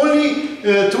Paris. Only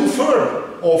 2/3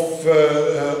 of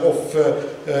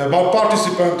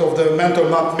participants of the mental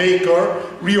map maker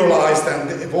realized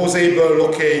and was able to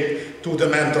locate to the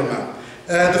mental map.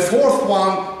 The fourth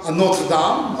one, Notre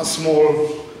Dame, a small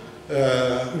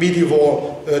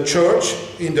medieval church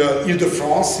in the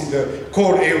Ile-de-France, in the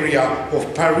core area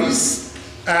of Paris.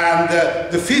 And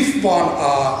the fifth one,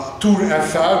 Tour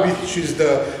Eiffel, which is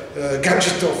the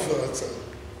gadget of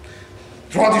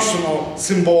traditional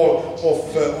symbol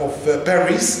of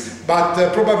Paris.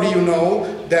 But probably you know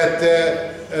that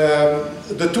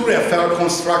the Tour Eiffel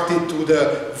constructed to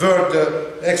the World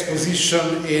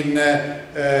Exposition in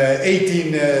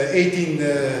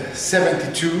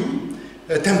 1872,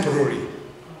 temporary.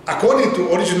 According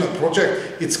to original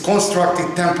project, it's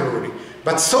constructed temporary,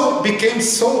 but became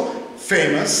so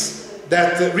famous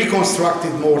that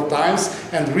reconstructed more times,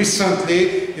 and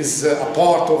recently is a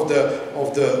part of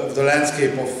the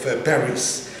landscape of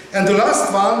Paris. And the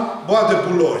last one, Bois de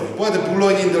Boulogne. Bois de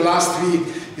Boulogne in the last week,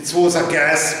 it was a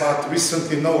guess, but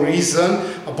recently no reason.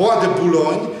 Bois de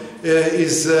Boulogne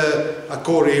is a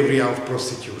core area of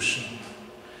prostitution.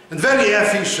 And very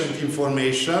efficient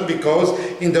information, because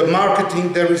in the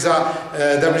marketing there is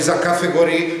a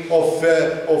category of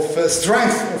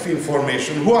strength of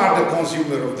information. Who are the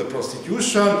consumer of the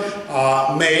prostitution?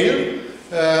 Male,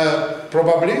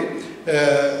 probably.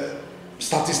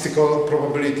 Statistical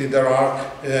probability there are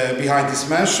behind this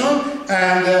mention,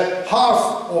 and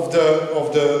half of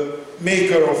the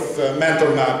maker of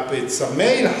mental map, it's a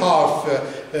male, half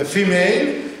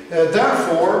female.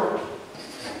 Therefore,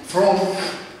 from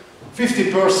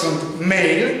 50%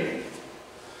 male,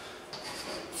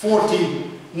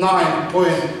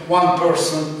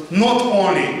 49.1% not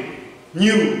only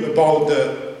knew about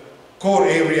the core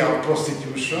area of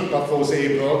prostitution, but was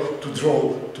able to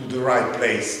draw to the right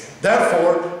place.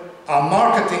 Therefore, a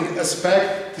marketing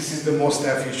aspect, this is the most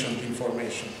efficient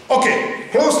information. Okay,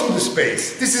 close to the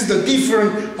space. This is the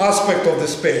different aspect of the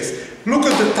space. Look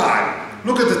at the time.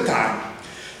 Look at the time.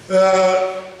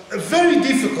 very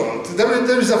difficult.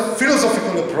 There is a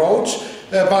philosophical approach,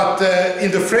 but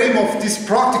in the frame of this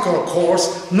practical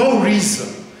course, no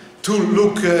reason to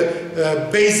look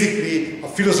basically a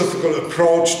philosophical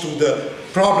approach to the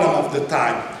problem of the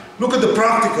time. Look at the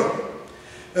practical.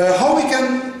 How we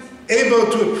can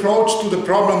able to approach to the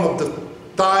problem of the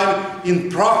time in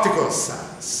practical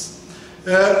sense.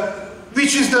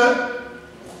 Which is the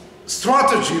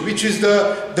strategy, which is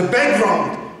the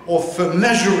background of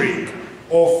measuring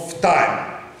of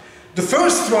time. The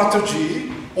first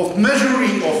strategy of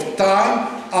measuring of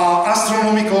time are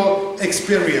astronomical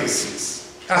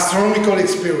experiences. Astronomical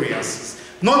experiences.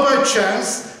 Not by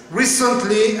chance,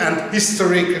 recently and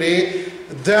historically,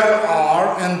 there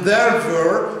are and there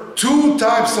were two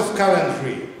types of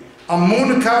calendar. A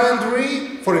moon calendar,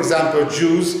 for example,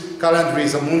 Jews' calendar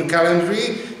is a moon calendar.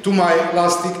 To my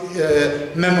last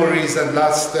memories and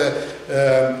last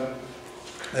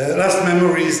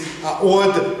memories,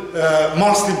 old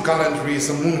Muslim calendar is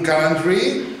a moon calendar,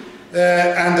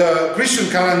 and the Christian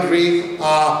calendar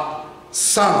are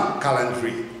sun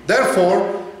calendar.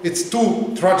 Therefore, it's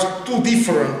two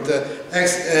different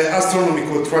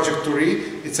astronomical trajectory.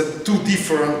 It's a two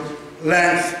different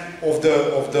length of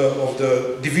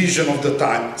the division of the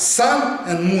time. Sun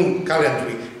and moon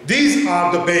calendar. These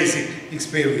are the basic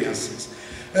experiences.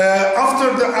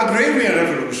 After the agrarian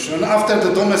revolution, after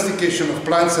the domestication of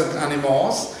plants and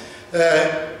animals,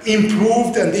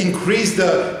 improved and increased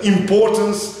the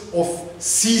importance of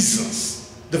seasons,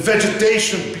 the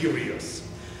vegetation periods.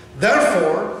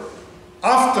 Therefore,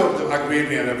 after the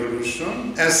agrarian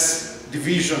revolution, as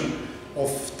division of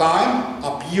time,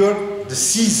 appeared the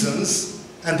seasons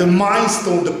and the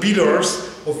milestone, the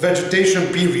pillars of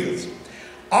vegetation periods.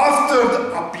 After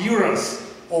the appearance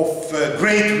of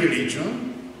great religion,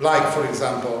 like for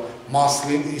example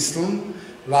Muslim, Islam,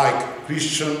 like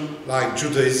Christian, like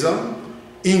Judaism,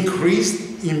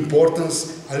 increased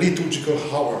importance of liturgical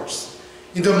hours.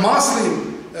 In the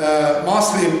Muslim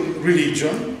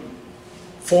religion,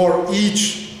 for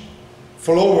each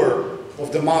follower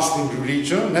of the Muslim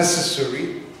religion,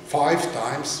 necessary 5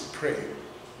 times pray.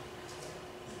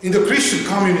 In the Christian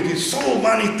community, so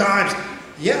many times,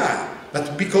 yeah,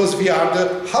 but because we are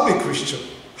the hobby Christian.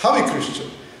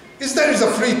 Is there is a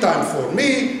free time for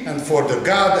me and for the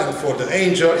God and for the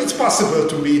angel. It's possible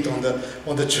to meet on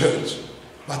the church.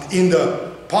 But in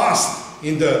the past,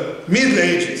 in the Middle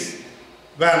Ages,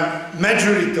 when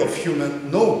majority of human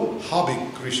no hobby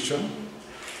Christian,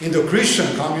 in the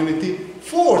Christian community,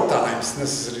 4 times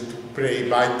necessary to pray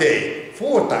by day.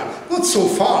 4 times, not so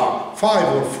far,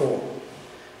 5 or 4.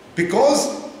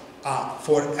 Because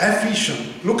for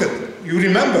efficient, look at, you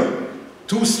remember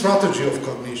 2 strategies of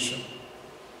cognition.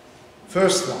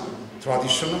 First one,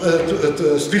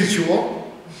 spiritual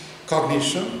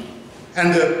cognition,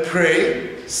 and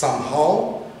pray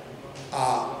somehow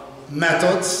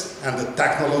methods and the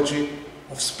technology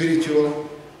of spiritual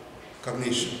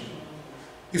cognition.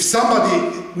 If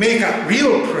somebody make a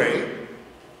real pray,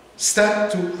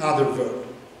 step to another verb.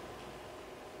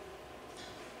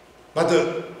 But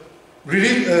the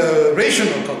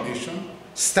rational cognition,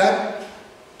 step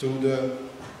to the,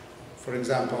 for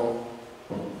example,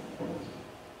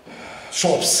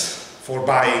 shops for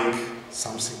buying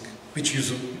something which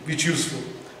useful.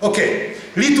 Okay,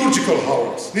 liturgical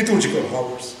hours.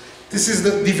 This is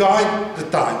the divide the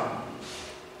time.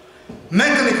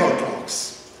 Mechanical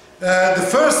clocks. The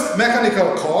first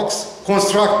mechanical clocks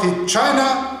constructed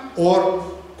China or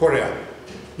Korea.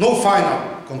 No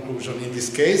final conclusion in this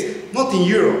case, not in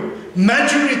Europe.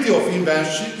 Majority of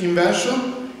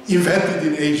invention invented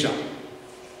in Asia.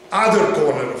 Other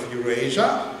corner of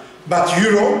Eurasia, but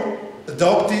Europe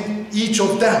adopted each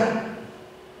of them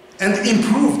and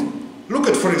improved. Look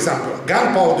at, for example,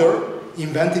 gunpowder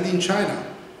invented in China,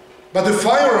 but the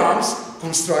firearms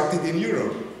constructed in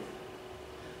Europe.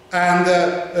 And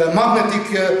magnetic,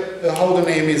 how the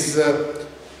name is,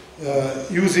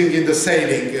 using in the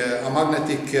sailing, a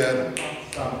magnetic...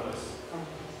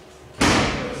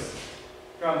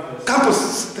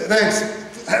 Compass, thanks,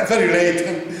 very late,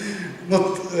 and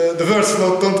not, the words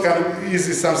don't come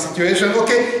easy some situation.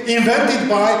 Okay, invented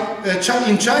by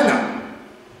in China.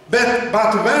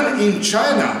 But when in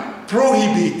China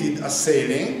prohibited a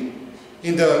sailing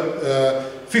in the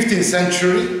 15th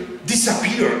century,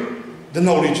 disappeared the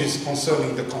knowledges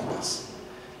concerning the compass.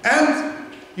 And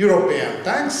European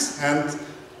tanks and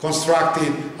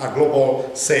constructed a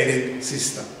global sailing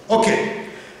system. Okay,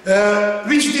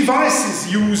 which device is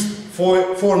used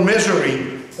for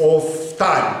measuring of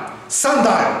time?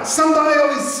 Sundial.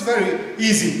 Sundial is very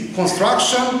easy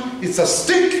construction. It's a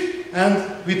stick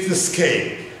and with the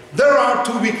scale. There are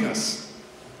 2 weaknesses.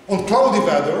 on cloudy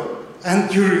weather, and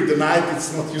during the night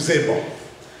it's not usable.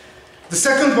 The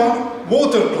second one,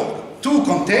 water clock. 2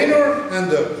 container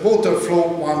and the water flow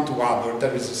one to other.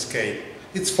 There is a scale.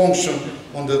 Its function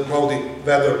on the cloudy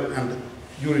weather and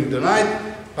during the night,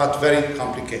 but very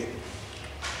complicated.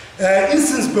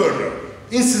 Incense burner.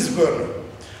 Incense burner.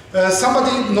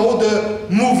 Somebody know the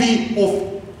movie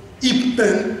of Ip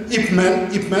Man?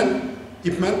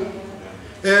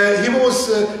 He was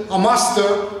a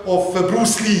master of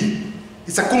Bruce Lee.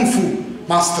 It's a kung fu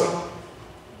master.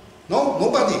 No?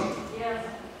 Nobody?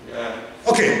 Yeah.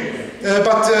 Okay.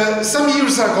 But some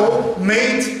years ago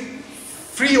made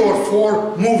 3 or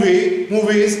 4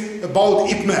 movies about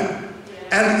Ip Man.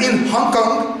 And in Hong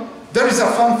Kong there is a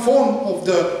fun form of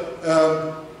the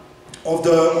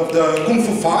kung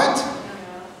fu fight.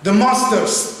 The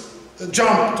masters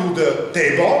jump to the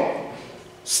table,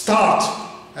 start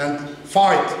and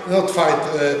fight, not fight,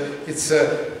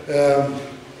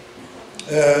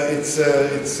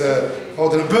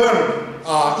 burn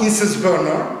incense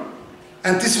burner,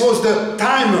 and this was the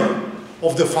timer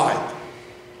of the fight.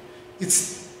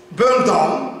 It's burned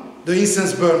down, the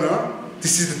incense burner.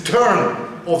 This is the turn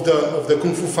of the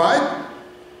kung fu fight,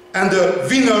 and the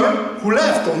winner who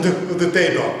left on the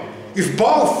table. If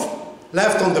both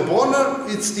left on the burner,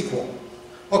 it's equal.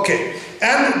 Okay,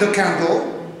 and the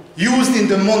candle used in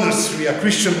the monastery, a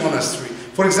Christian monastery.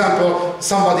 For example,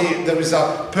 there is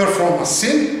a perform a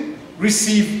sin,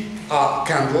 receive a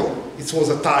candle. It was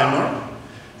a timer,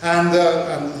 and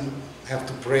have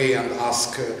to pray and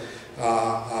ask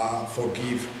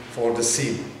forgive for the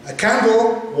sin. A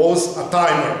candle was a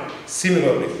timer,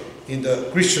 similarly in the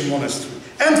Christian monastery.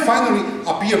 And finally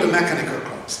appear the mechanical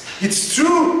clocks. It's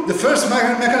true, the first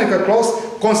mechanical clocks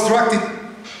constructed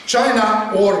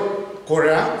China or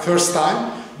Korea first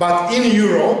time, but in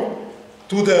Europe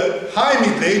to the high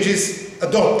Middle Ages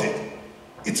adopted.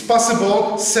 It's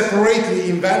possible, separately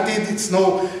invented, it's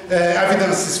no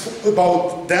evidence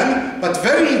about them, but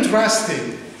very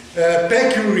interesting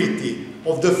peculiarity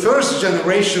of the first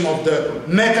generation of the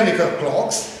mechanical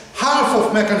clocks. Half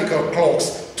of mechanical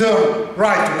clocks turn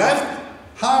right to left,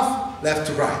 half left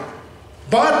to right.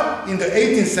 But in the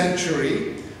 18th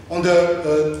century, on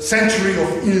the century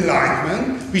of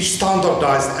Enlightenment, which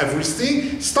standardized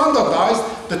everything, standardized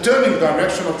the turning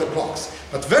direction of the clocks.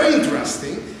 But very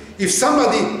interesting, if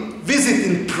somebody visit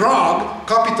in Prague,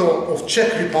 capital of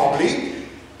Czech Republic,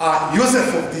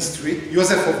 Josef of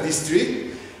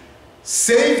District,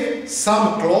 saved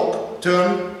some clock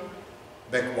turn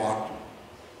backward.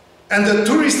 And the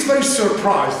tourists very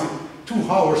surprised, 2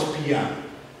 hours p.m.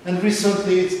 And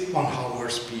recently it's 1 hour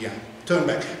p.m. Turn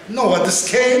back. No, the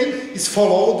scale is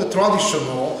follow the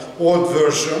traditional old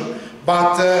version,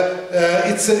 but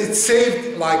it's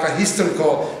saved like a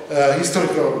historical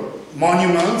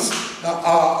monuments,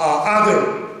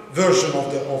 other version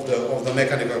of the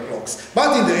mechanical clocks.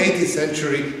 But in the 18th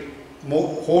century,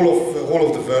 whole of the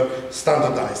world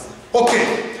standardized.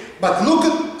 Okay, but look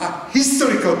at a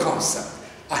historical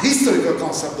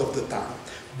concept of the time.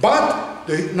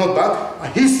 A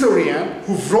historian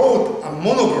who wrote a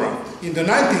monograph in the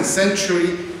 19th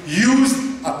century used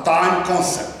a time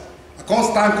concept.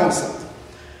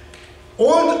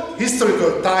 All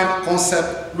historical time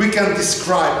concept we can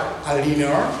describe a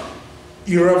linear,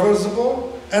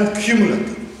 irreversible, and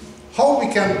cumulative. How we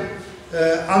can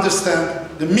understand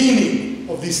the meaning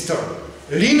of this term?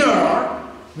 Linear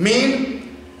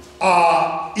mean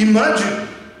imagine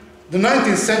the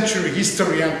 19th century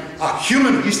historian, a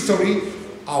human history,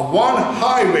 one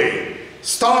highway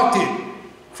started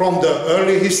from the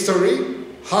early history,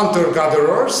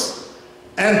 hunter-gatherers,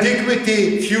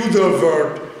 antiquity, feudal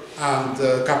world, and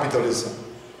capitalism.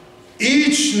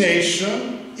 Each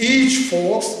nation, each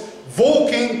folks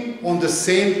walking on the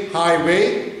same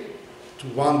highway to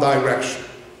one direction.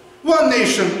 One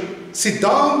nation sit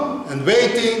down and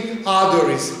waiting, other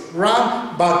is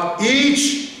run, but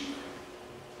each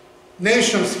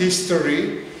nation's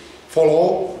history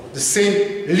follow the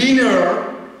same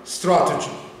linear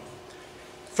strategy.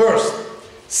 First.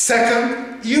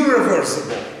 Second,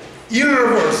 irreversible.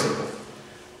 Irreversible.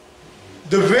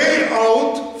 The way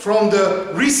out from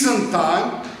the recent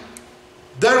time,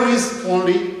 there is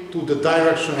only to the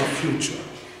direction of future.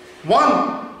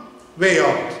 One way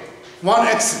out, one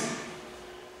exit.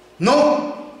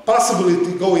 No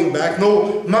possibility going back,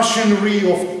 no machinery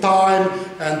of time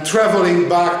and traveling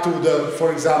back to the,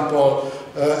 for example,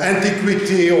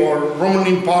 antiquity or Roman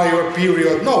Empire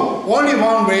period. No, only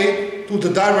one way to the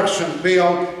direction, way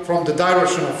out from the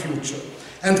direction of future.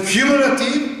 And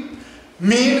cumulative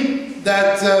mean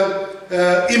that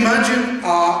imagine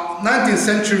a 19th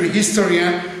century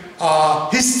historian,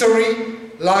 history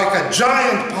like a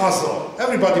giant puzzle.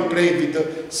 Everybody played with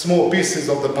the small pieces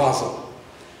of the puzzle.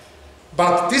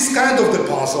 But this kind of the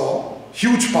puzzle,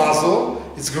 huge puzzle,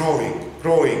 is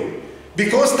growing.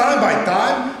 Because time by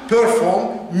time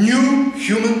perform new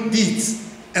human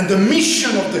deeds. And the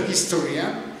mission of the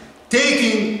historian,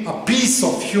 taking a piece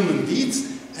of human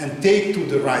deeds and take to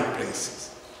the right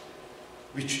places,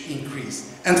 which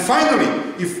increase. And finally,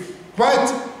 if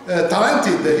quite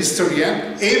talented the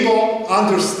historian, able to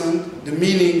understand the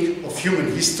meaning of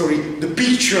human history, the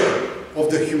picture of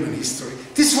the human history.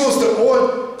 This was the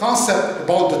old concept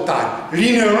about the time.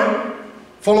 Linear,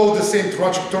 follow the same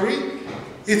trajectory.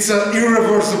 It's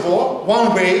irreversible,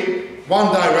 one way,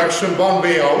 one direction, one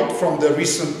way out from the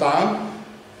recent time.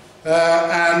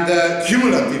 And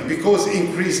cumulative, because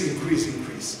increase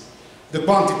the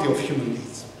quantity of human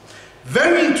needs.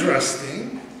 Very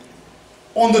interesting,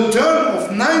 on the turn of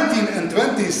 19th and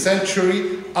 20th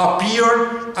century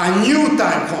appeared a new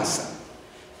time concept,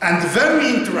 and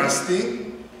very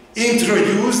interesting,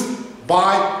 introduced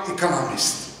by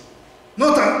economists.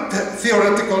 Not a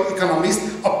theoretical economist,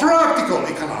 a practical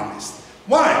economist.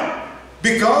 Why?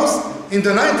 Because in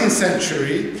the 19th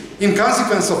century, in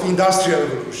consequence of industrial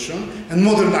revolution and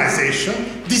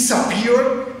modernization,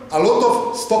 disappeared a lot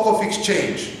of stock of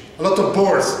exchange, a lot of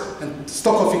bourse and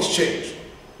stock of exchange.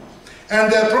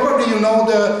 And probably you know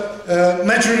the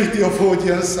majority of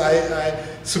audience, I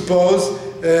suppose,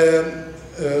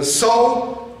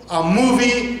 saw a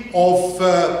movie of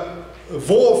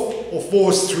Wolf of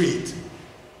Wall Street.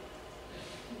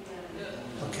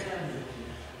 Okay.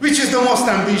 Which is the most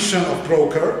ambition of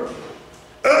broker?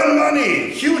 Earn money,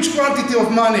 huge quantity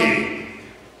of money.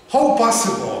 How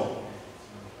possible?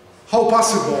 How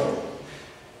possible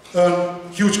earn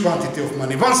huge quantity of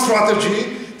money? One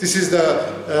strategy, this is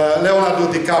the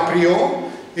Leonardo DiCaprio.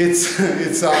 It's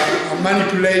a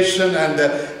manipulation and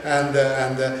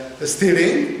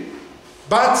stealing.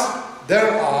 But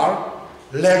there are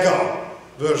legal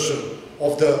version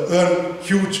of the earn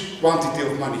huge quantity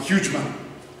of money, huge money.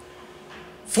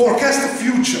 Forecast the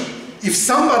future. If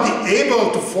somebody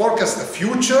able to forecast the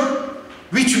future,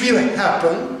 which will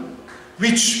happen,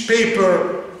 which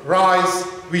paper rise,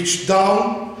 which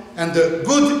down, and the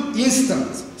good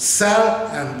instant sell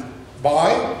and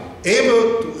buy,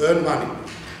 able to earn money.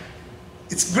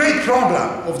 It's a great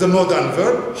problem of the modern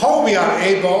world, how we are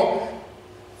able to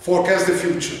forecast the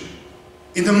future.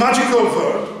 In the magical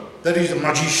world, there is a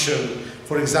magician,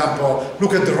 for example,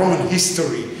 look at the Roman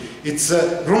history. It's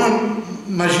a Roman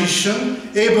magician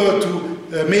able to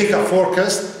make a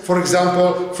forecast, for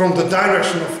example, from the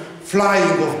direction of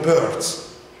flying of birds.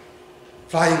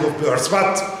 But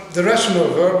the rational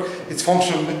world, it's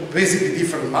function basically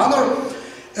different manner.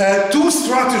 Two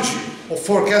strategies of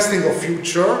forecasting of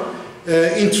future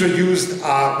introduced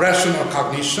a rational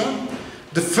cognition.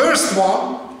 The first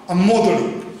one, a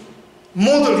modeling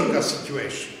a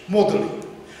situation, modeling.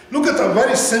 Look at a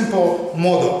very simple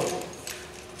model.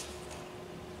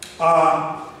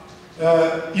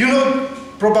 You know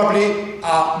probably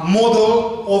a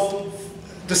model of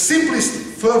the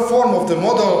simplest form of the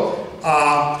model,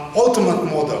 automat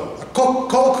model, a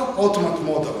Coke automat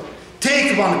model.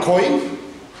 Take one coin,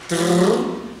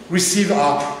 receive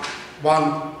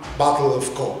one bottle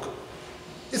of Coke.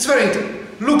 It's very interesting.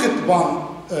 Look at one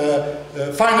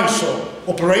financial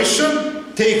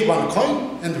operation, take one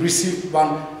coin and receive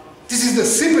one. This is the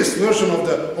simplest version of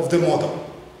the model.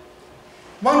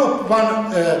 One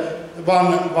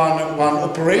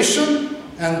operation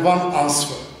and one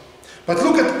answer. But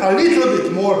look at a little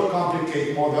bit more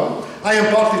complicated model. I am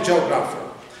partly geographer.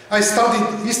 I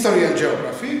studied history and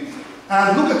geography,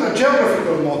 and look at a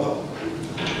geographical model.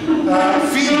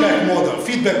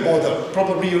 Feedback model.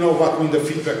 Probably you know what means the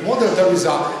feedback model. There is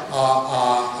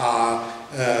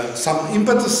some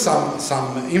impetus,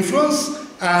 some influence,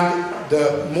 and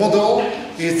the model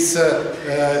it's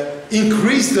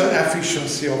increase the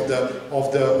efficiency of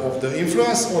the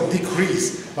influence or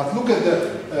decrease. But look at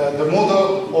the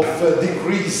model of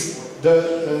decrease,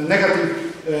 the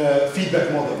negative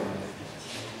feedback model.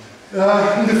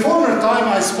 In the former time,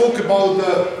 I spoke about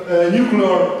the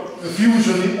nuclear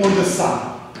fusion on the sun.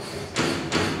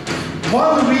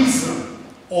 One reason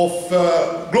of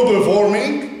global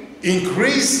warming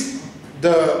increase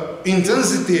the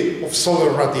intensity of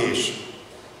solar radiation.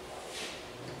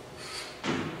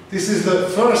 This is the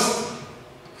first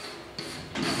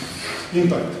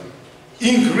impact.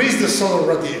 Increase the solar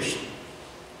radiation.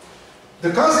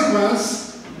 The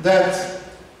consequence that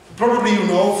probably you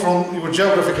know from your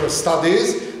geographical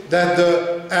studies that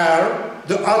the air,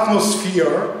 the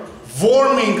atmosphere,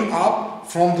 warming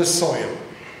up from the soil.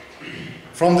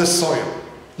 From the soil.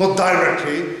 Not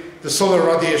directly, the solar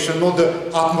radiation, not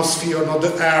the atmosphere, not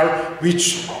the air,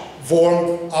 which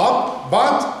warm up,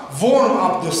 but warm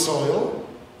up the soil,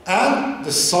 and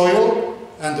the soil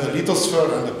and the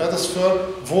lithosphere and the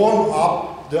pedosphere warm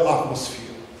up the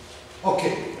atmosphere.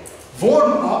 Okay,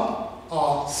 warm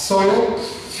up soil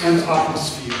and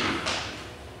atmosphere.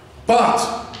 But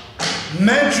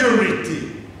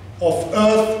majority of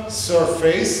Earth's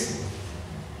surface,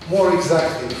 more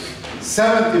exactly,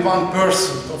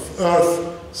 71% of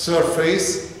Earth's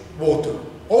surface, water.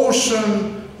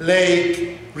 Ocean,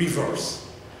 lake, rivers.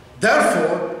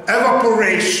 Therefore,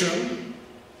 evaporation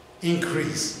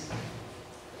increase.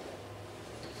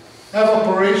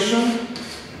 Evaporation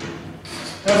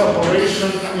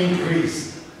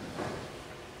increase.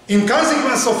 In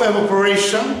consequence of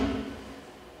evaporation,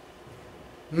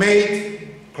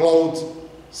 made cloud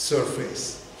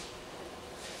surface.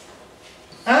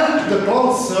 And the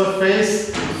cloud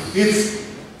surface is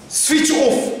switch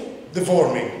off the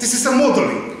warming. This is a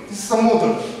modeling. This is a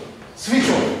model. Switch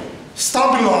off.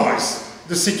 Stabilize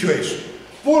the situation.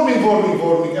 Warming,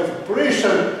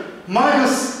 evaporation,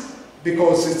 minus,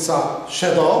 because it's a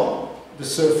shadow, the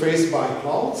surface by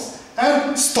clouds,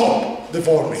 and stop the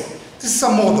warming. This is a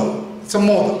model. It's a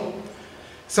model.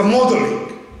 It's a modeling.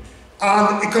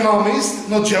 And economists,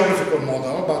 not geographical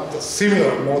model, but a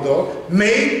similar model,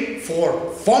 made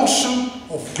for function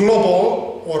of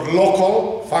global or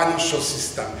local financial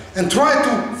system and try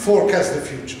to forecast the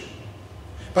future.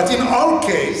 But in our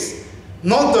case,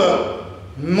 not the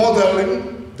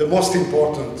modeling, the most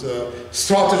important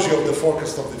strategy of the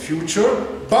forecast of the future,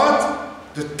 but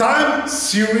the time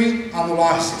series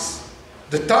analysis.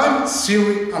 The time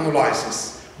series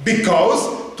analysis.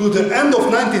 Because to the end of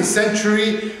 19th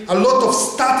century, a lot of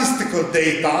statistical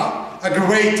data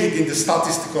aggregated in the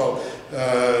statistical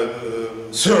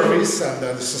service and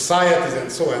the societies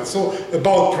and so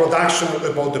about production,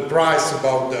 about the price,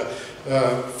 about the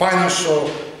financial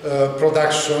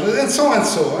production, and so and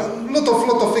a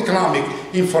lot of economic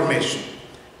information.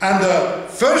 And the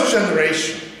first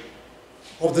generation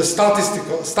of the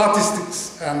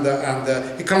statistics and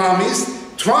economists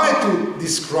try to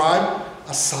describe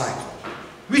a cycle.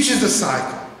 Which is the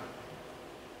cycle?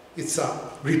 It's a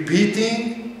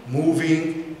repeating,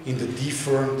 moving in the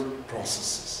different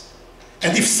processes.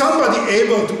 And if somebody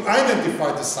able to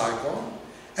identify the cycle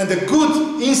and a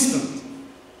good instant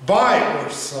buy or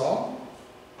sell,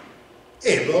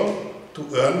 able to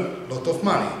earn a lot of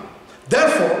money.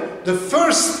 Therefore, the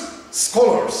first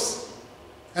scholars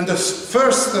and the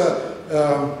first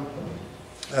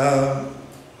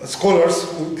scholars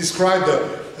who described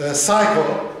the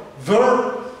cycle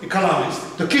were economists.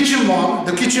 The Kitchen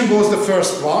was the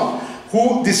first one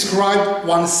who described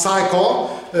one cycle,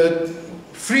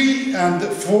 3 and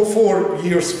 4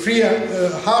 years, 40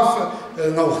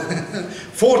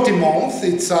 months.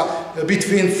 It's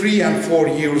between 3 and 4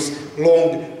 years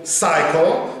long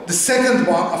cycle. The second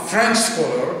one, a French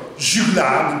scholar,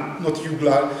 Juglar, not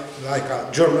Juglar, like a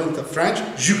German, a French,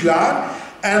 Juglar,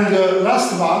 and the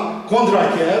last one,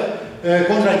 Kondratiev.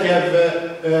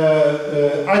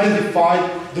 Identified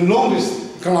the longest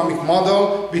economic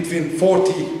model between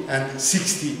 40 and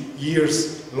 60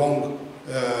 years long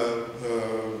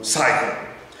cycle.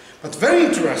 But very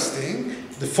interesting,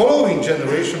 the following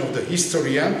generation of the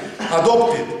historian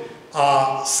adopted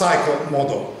a cycle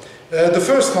model. The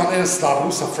first one, Ernst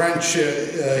Larousse, a French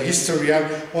historian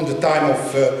on the time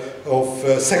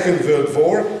of Second World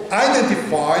War,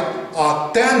 identified a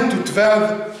 10 to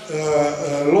 12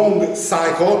 long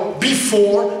cycle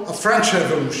before a French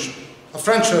Revolution.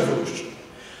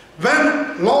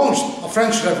 When launched a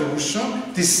French Revolution,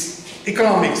 this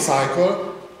economic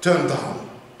cycle turned down.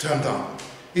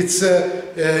 It's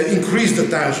increased the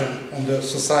tension on the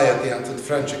society and the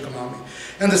French economy.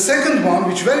 And the second one,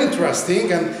 which is very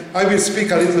interesting, and I will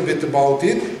speak a little bit about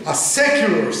it, a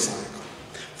secular cycle.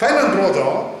 Feynman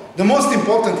Brodel, the most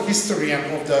important historian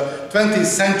of the 20th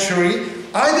century,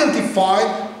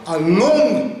 identified a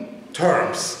long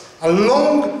terms, a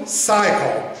long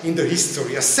cycle in the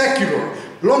history, a secular,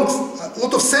 a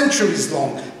lot of centuries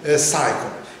long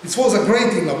cycle. It was a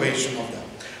great innovation of them.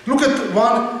 Look at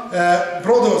one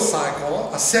broader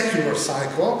cycle, a secular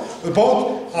cycle,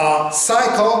 about a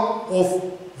cycle of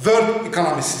world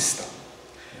economic system.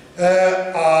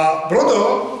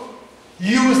 Brodel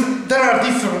used, there are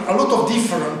a lot of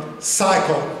different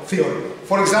cycle theory.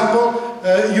 For example,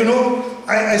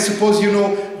 I suppose you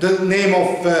know the name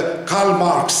of Karl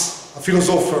Marx, a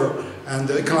philosopher and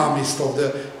economist of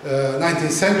the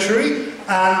 19th century,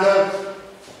 and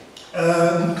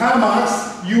Karl Marx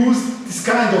used this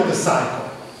kind of the cycle.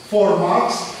 For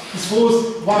Marx, this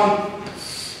was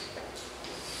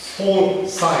whole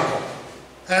cycle.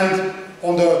 And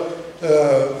on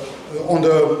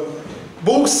the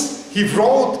books he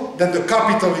wrote that the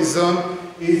capitalism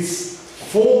is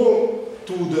fall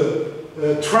to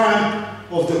the tramp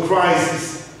of the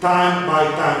crisis time by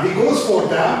time. Because for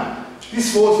them,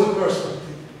 this was the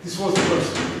perspective. This was the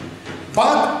perspective.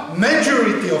 But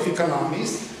majority of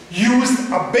economists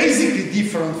used a basically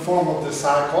different form of the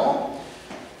cycle.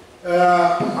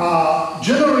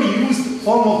 Generally used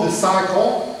form of the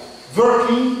cycle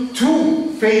working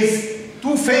two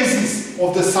phases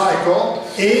of the cycle,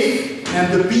 A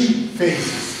and the B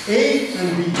phases. A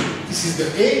and B. This is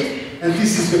the A and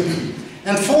this is the B.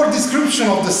 And for description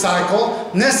of the cycle,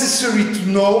 necessary to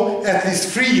know at least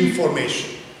three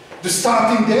information. The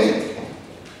starting date,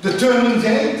 the turning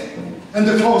date, and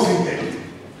the closing date.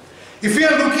 If we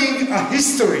are looking at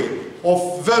history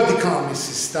of world economy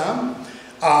system,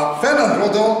 Fernand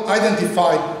Braudel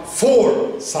identified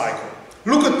 4 cycles.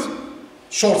 Look at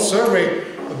short survey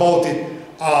about it.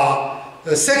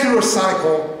 The secular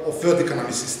cycle of world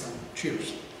economy system.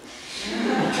 Cheers.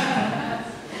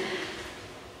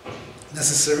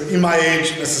 Necessary, in my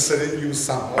age, necessary to use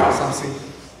something.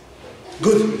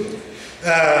 Good.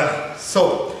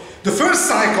 So, the first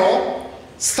cycle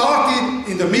started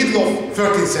in the middle of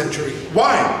 13th century.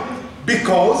 Why?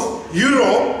 Because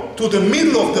Europe, to the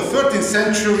middle of the 13th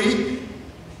century,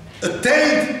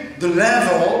 attained the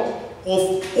level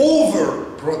of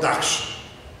overproduction.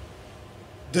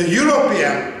 The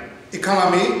European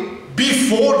economy,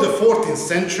 before the 14th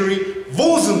century,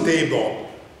 wasn't able to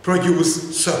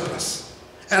produce surplus.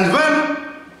 And when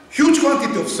huge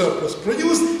quantity of surplus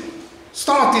produced,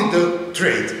 started the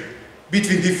trade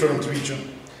between different regions.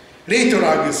 Later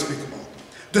I will speak about.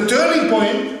 The turning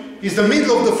point is the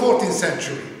middle of the 14th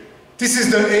century. This is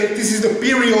the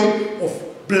period of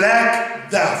Black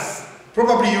Death.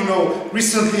 Probably you know,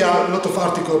 recently a lot of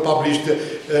articles published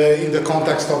in the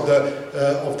context of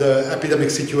the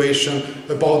epidemic situation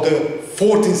about the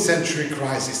 14th century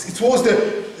crisis. It was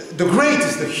the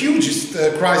greatest, the hugest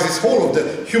crisis whole of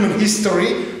the human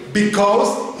history,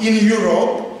 because in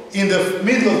Europe, in the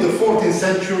middle of the 14th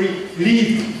century,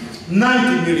 lived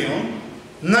 90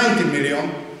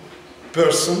 million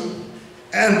persons,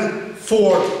 and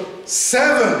for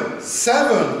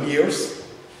seven years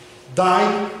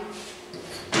died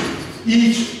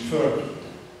each third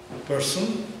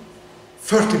person,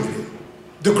 30 million.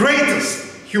 The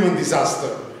greatest human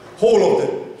disaster, whole of the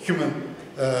human,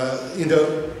 in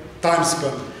the time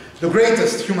span, the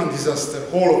greatest human disaster,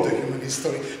 whole of the human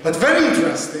history. But very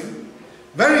interesting,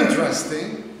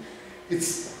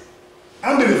 it's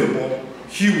unbelievable,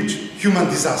 huge human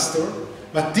disaster,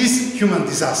 but this human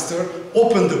disaster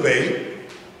opened the way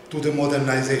to the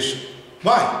modernization.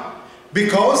 Why?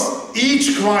 Because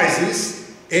each crisis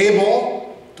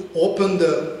able to open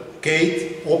the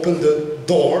gate, open the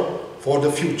door for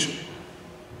the future.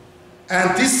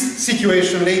 And this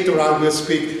situation, later I will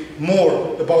speak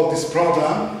more about this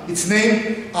problem, it's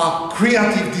named a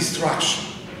creative destruction.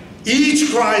 Each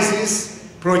crisis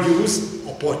produces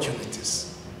opportunities.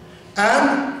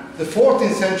 And the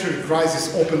 14th century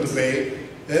crisis opened the way,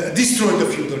 destroyed the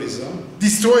feudalism,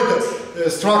 destroyed the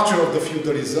structure of the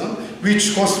feudalism,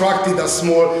 which constructed a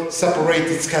small,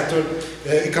 separated, scattered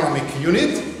economic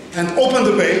unit, and opened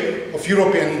the way of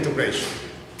European integration.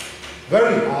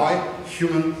 Very high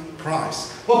human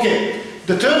price. Okay,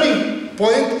 the turning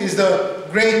point is the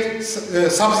great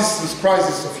subsistence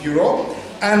crisis of Europe,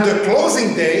 and the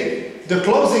closing date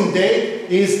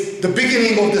is the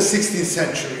beginning of the 16th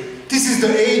century. This is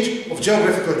the age of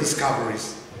geographical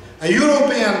discoveries.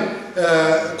 European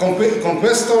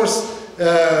conquistors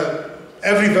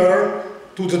everywhere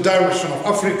to the direction of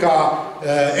Africa,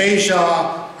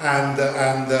 Asia, and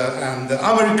the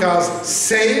Americas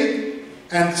sail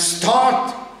and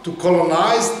start to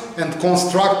colonize and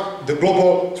construct the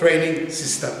global trading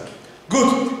system.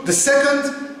 Good. The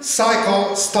second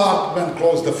cycle starts when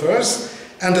closed the first,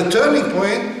 and the turning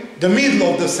point, the middle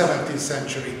of the 17th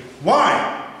century.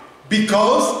 Why?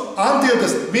 Because until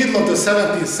the middle of the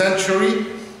 17th century,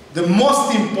 the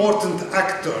most important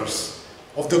actors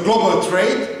of the global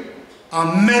trade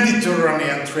are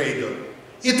Mediterranean traders.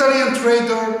 Italian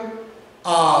traders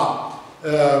are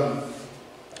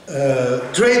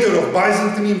trader of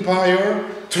Byzantine Empire,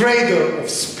 trader of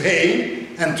Spain,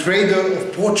 and trader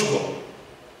of Portugal.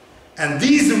 And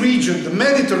these regions, the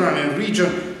Mediterranean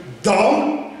region,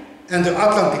 down, and the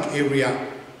Atlantic area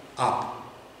up.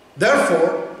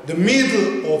 Therefore, the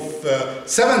middle of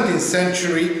 17th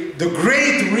century, the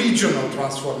great regional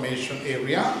transformation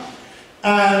area,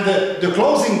 and the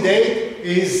closing date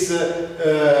is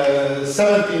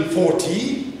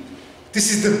 1740,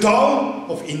 This is the dawn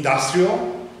of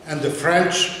industrial and the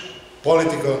French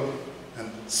political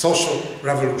and social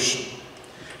revolution.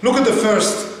 Look at the third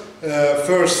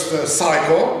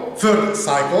cycle,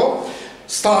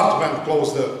 start when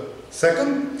close the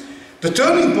second. The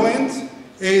turning point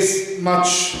is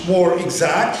much more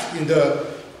exact in the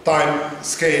time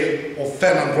scale of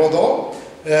Fernand Braudel,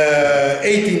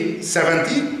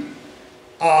 1870.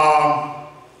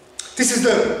 This is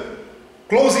the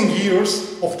closing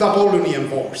years of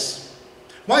Napoleonic Wars.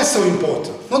 Why so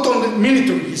important? Not only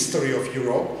military history of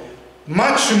Europe,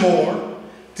 much more,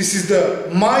 this is the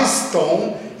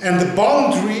milestone and the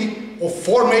boundary of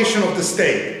formation of the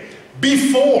state.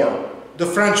 Before the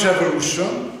French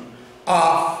Revolution,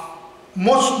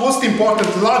 most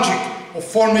important logic of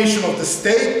formation of the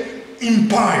state,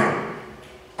 empire,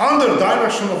 under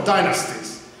direction of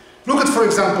dynasties. Look at, for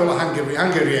example,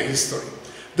 Hungarian history.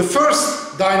 The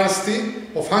first dynasty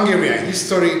of Hungarian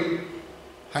history,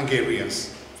 Hungarians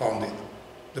founded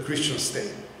the Christian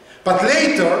state. But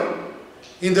later,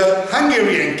 in the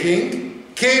Hungarian king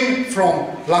came from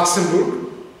Luxembourg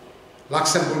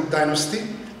dynasty,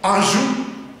 Anjou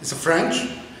is a French,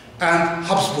 and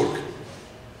Habsburg,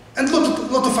 and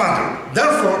lot of other.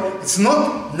 Therefore, it's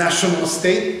not national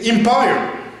state,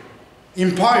 empire.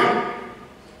 Empire.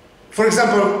 For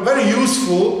example, very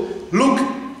useful, look,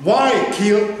 why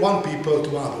kill one people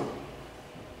to other?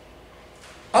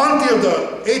 Until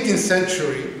the 18th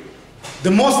century,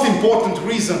 the most important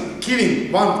reason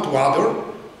killing one to other,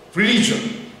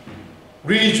 religion.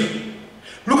 Religion.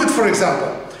 Look at, for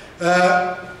example,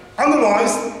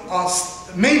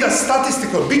 made a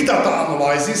statistical big data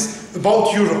analysis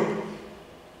about Europe.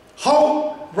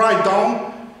 How write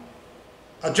down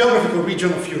a geographical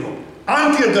region of Europe?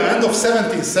 Until the end of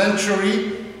 17th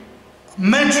century,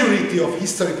 majority of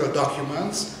historical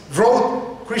documents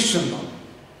wrote Christendom.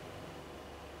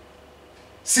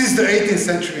 Since the 18th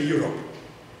century Europe,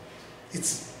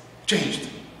 it's changed.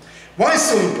 Why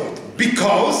so important?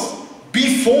 Because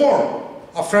before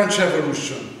a French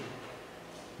Revolution,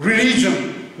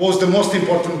 religion was the most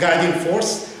important guiding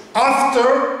force.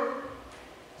 After,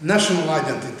 national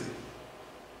identity.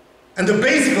 And the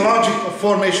basic logic of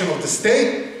formation of the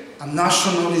state, a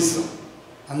nationalism.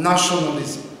 A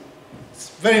nationalism. It's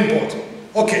very important.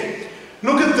 Okay,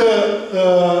 look at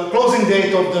the closing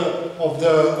date of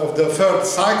the third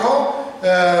cycle.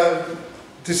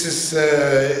 This is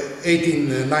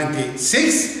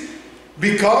 1896,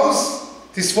 because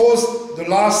this was the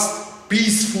last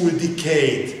peaceful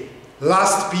decade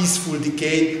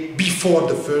before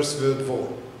the First World War.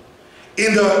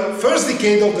 In the first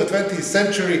decade of the 20th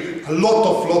century, a lot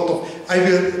of, I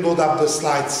will load up the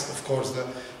slides, of course, to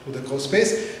the close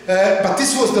space, but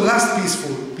this was the last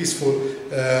peaceful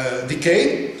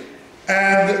decade.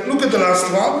 And look at the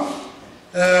last one.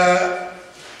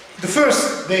 The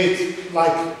first date,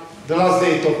 like the last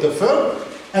date of the third,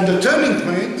 and the turning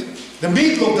point, the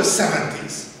middle of the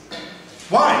 70s.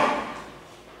 Why?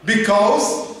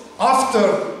 Because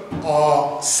after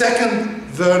Second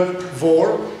World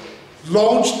War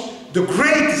launched the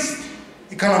greatest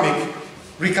economic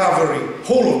recovery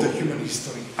whole of the human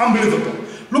history. Unbelievable.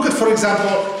 Look at, for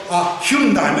example,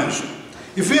 human dimension.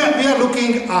 If we are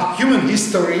looking at human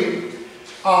history,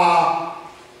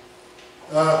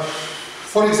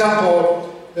 for example,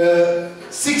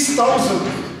 6,000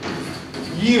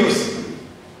 years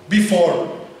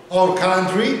before our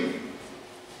country,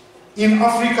 in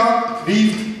Africa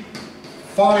lived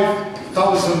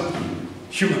 5,000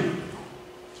 humans.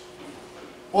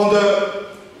 On the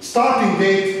starting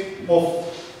date of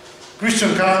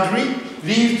Christian country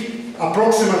lived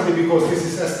approximately, because this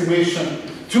is estimation,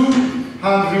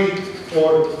 200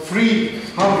 or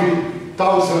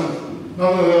 300,000,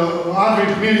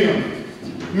 100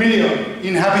 million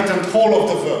inhabitants whole of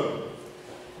the world.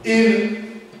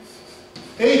 In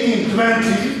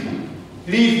 1820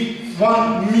 lived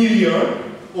 1 million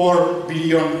or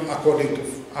billion according to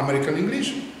American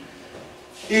English.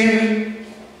 In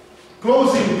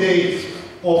closing date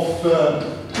of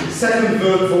Second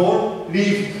World War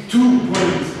lived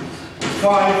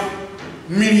 2.5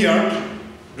 million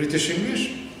British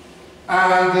English,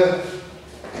 and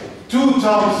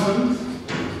 2000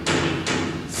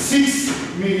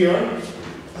 6 million,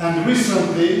 and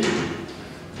recently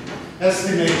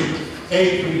estimated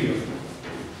 8 million.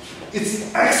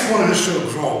 It's exponential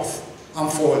growth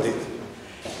unfolded.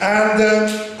 And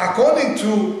according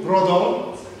to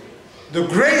Braudel, the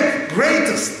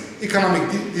greatest economic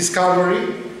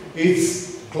discovery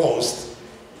is closed.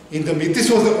 This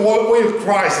was the oil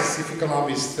crisis, if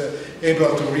economists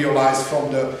able to realize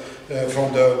from the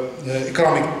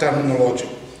economic terminology.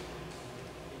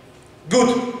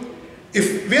 Good.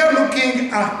 if we are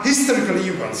looking at historical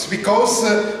events, because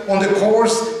on the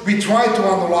course we try to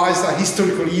analyze the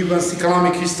historical events,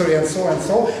 economic history and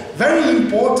so, very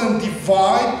important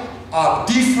divide are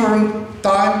different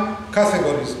time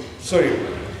categories. Sorry.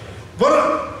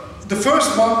 But the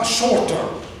first one, short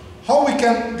term. How we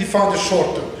can define the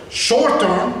short term? Short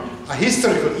term, a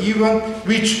historical event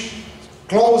which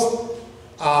closed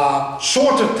a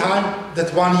shorter time than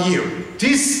 1 year.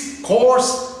 This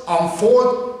course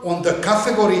unfolds on the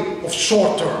category of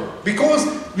short term, because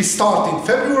we start in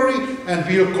February and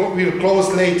we'll close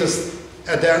latest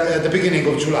at the beginning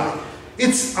of July.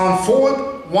 It's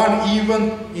unfold one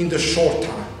event in the short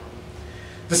time.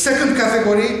 The second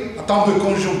category, a temps de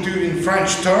conjoncture in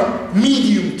French term,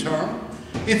 medium term,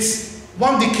 it's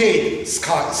 1 decade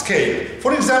scale.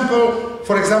 For example,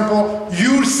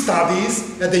 your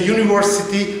studies at the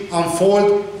university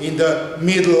unfold in the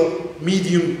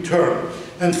medium term.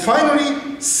 And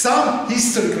finally, some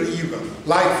historical event,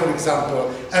 like for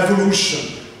example,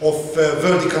 evolution of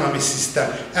world economic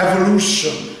system,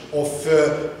 evolution of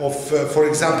for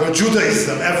example,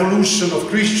 Judaism, evolution of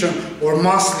Christian or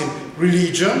Muslim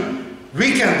religion,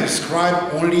 we can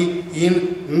describe only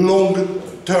in long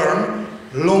term,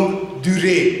 longue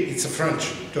durée, it's a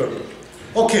French term.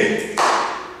 Okay,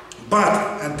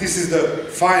 but, and this is the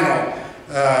final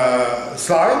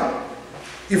slide,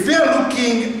 if we are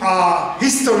looking at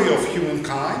history of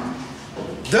humankind,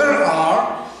 there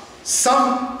are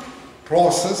some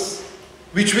processes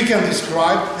which we can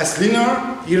describe as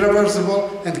linear, irreversible,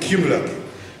 and cumulative.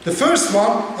 The first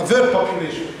one, a world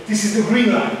population. This is the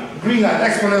green line,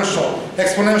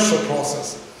 exponential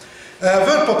process.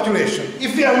 World population.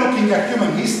 If we are looking at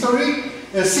human history,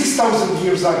 6,000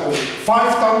 years ago,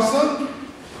 5,000,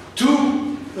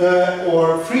 2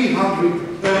 or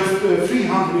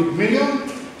 300 million,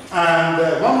 and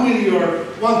 1 million,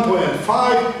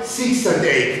 1.5, 6 and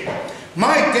 8.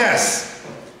 My guess,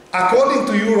 according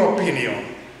to your opinion,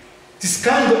 this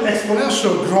kind of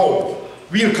exponential growth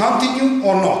will continue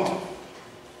or not?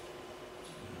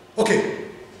 Okay,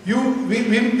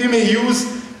 we may use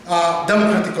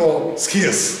democratical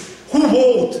skills. Who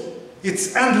vote?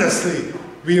 It's endlessly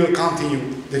will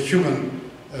continue the human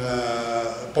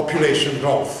population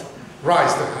growth.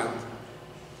 Raise the hand.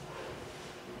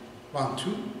 1,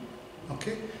 2.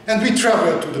 Okay, and we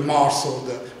travel to the Mars or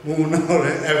the Moon or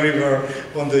everywhere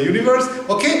on the universe.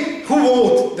 Okay, who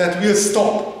vote that will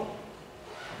stop?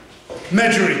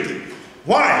 Majority.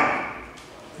 Why?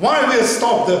 Why will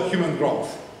stop the human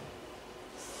growth?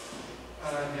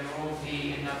 There won't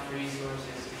be enough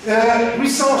resources.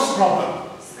 Resource problem.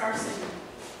 Scarcity.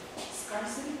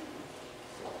 Scarcity?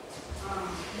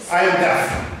 I am deaf.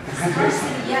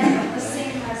 Scarcity, yes, the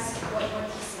same as what you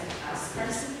said.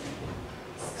 Scarcity?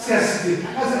 Scarcity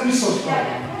as a resource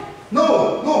problem. No.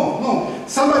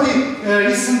 Somebody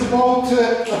listened about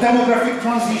demographic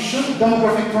transition.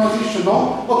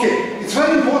 No? Okay, it's a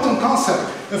very important concept.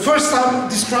 The first time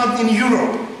described in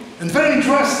Europe. And very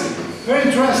interesting,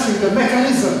 the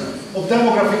mechanism of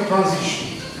demographic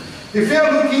transition. If we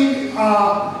are looking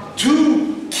at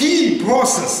two key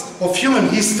processes of human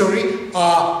history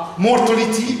are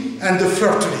mortality and the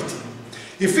fertility.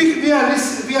 If we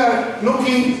are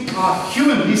looking at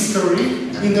human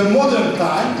history in the modern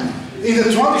time, in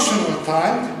the traditional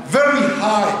time, very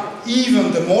high,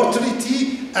 even the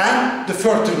mortality and the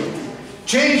fertility.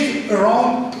 Changed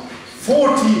around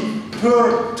 40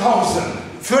 per thousand.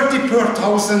 30 per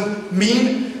thousand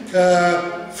mean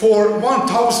for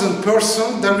 1,000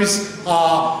 person there is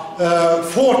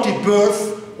 40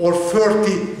 birth or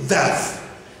 30 death.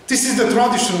 This is the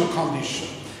traditional condition.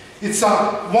 It's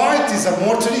white is a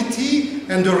mortality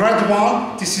and the red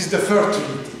one, this is the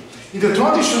fertility. In the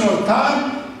traditional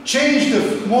time, change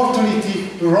the mortality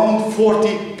around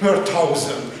 40 per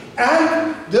thousand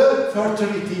and the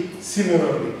fertility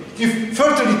similarly. If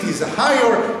fertility is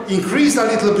higher, increase a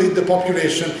little bit the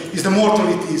population. If the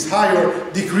mortality is higher,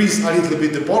 decrease a little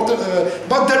bit the population.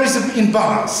 But there is an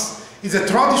imbalance. It's a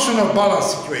traditional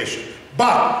balance situation.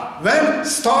 But when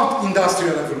start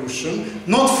industrial revolution,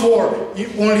 not for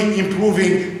only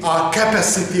improving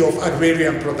capacity of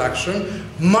agrarian production,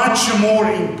 much more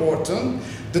important,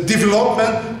 the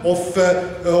development of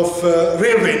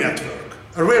railway network,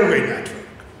 a railway network.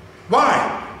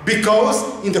 Why? Because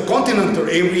in the continental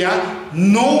area,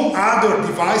 no other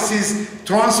devices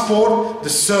transport the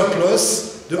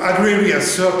surplus, the agrarian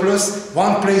surplus,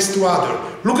 one place to other.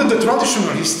 Look at the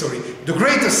traditional history. The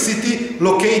greatest city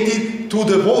located to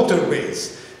the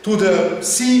waterways, to the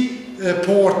sea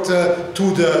port,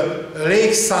 to the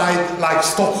lakeside, like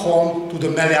Stockholm, to the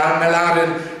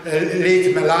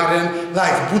Lake Mälaren,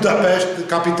 like Budapest, the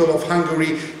capital of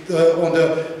Hungary, on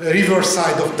the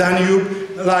riverside of Danube,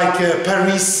 like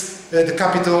Paris, the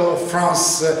capital of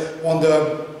France, on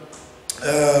the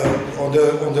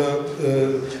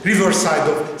riverside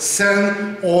of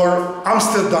Seine, or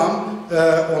Amsterdam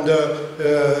on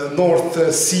the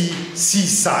North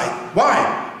seaside.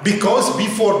 Why? Because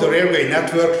before the railway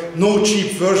network, no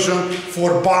cheap version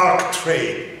for bark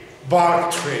trade.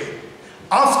 Bark trade.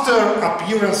 After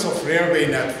appearance of railway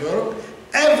network,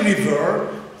 everywhere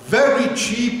very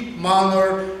cheap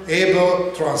manner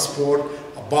able transport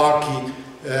barky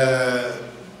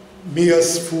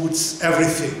meals, foods,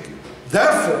 everything.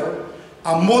 Therefore,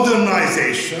 a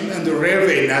modernization and the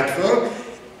railway network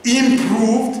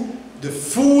improved the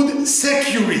food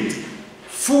security.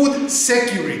 Food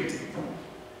security.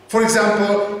 For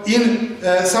example,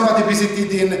 somebody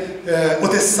visited in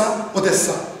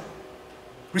Odessa.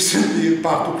 Recently,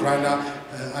 part of Ukraine.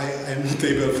 I'm not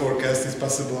able to forecast. It's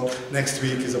possible next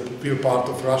week is a real part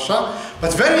of Russia.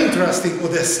 But very interesting,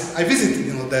 Odessa. I visited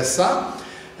in Odessa,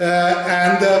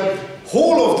 and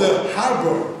whole of the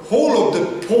harbor, whole of the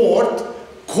port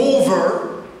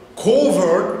covered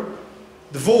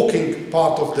the walking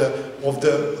part of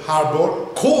the harbor,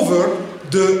 covered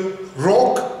the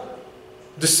rock,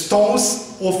 the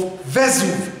stones of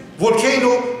Vesuv,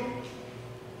 volcano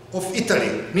of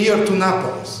Italy, near to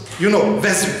Naples. You know,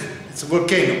 Vesuv, it's a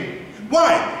volcano.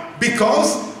 Why?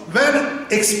 Because when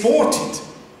exported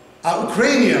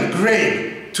Ukrainian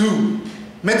grain to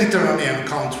Mediterranean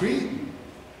country,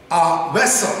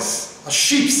 vessels,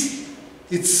 ships,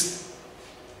 it's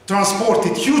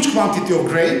transported huge quantity of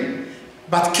grain,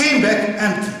 but came back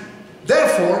empty.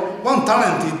 Therefore, one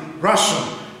talented Russian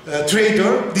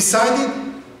trader decided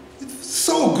it's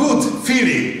so good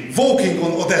feeling walking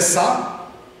on Odessa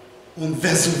on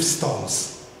Vesuv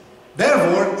stones.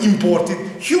 Therefore, imported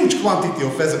huge quantity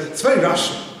of Vesuv. It's very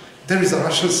Russian. There is a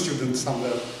Russian student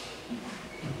somewhere.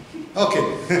 Okay.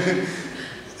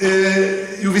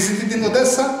 You visited in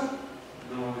Odessa?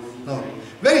 No.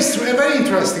 Very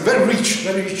interesting, very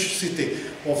rich city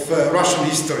of Russian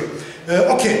history.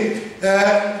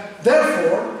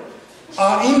 Therefore,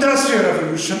 Industrial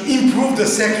Revolution improved the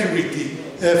security,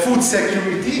 food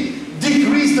security,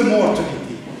 decreased the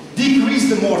mortality.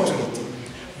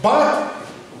 But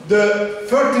the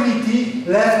fertility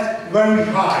left very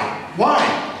high. Why?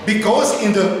 Because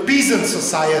in the peasant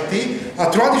society, a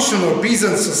traditional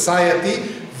peasant society,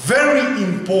 very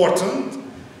important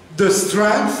the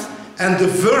strength and the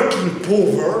working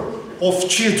power of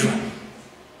children.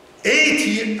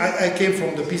 I came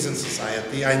from the peasant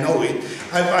society, I know it.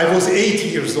 I was 8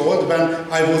 years old when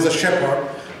I was a shepherd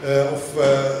of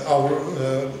our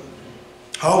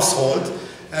household.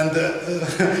 And,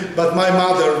 but my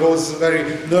mother was very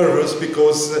nervous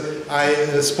because I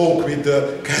spoke with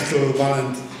the cattle 1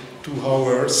 and 2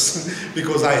 hours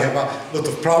because I have a lot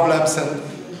of problems and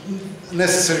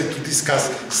necessary to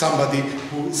discuss somebody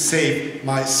who saved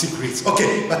my secrets.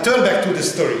 Okay, but turn back to the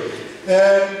story.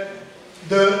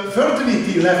 The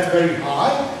fertility left very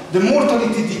high, the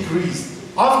mortality decreased.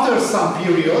 After some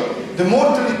period, the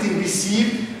mortality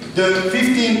received the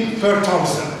 15 per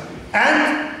thousand.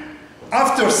 And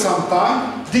after some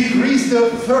time, decreased the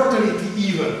fertility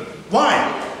even.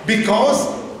 Why? Because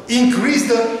increased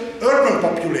the urban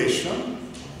population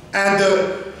and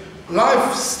the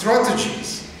life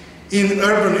strategies in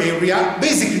urban area,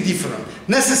 basically different.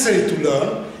 Necessary to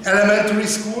learn, elementary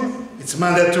school, it's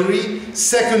mandatory,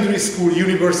 secondary school,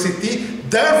 university.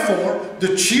 Therefore,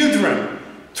 the children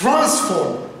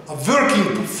transform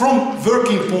from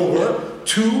working power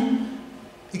to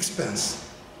expense.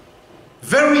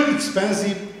 Very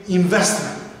expensive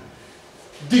investment.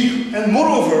 And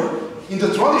moreover, in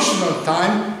the traditional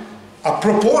time, a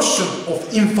proportion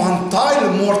of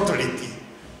infantile mortality,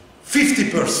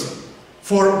 50%,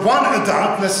 for one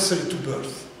adult necessary to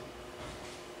birth.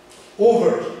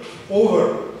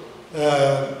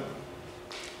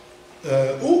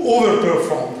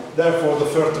 Overperformed, therefore, the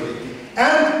fertility.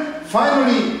 And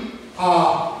finally,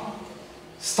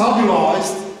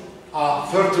 stabilized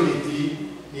fertility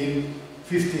in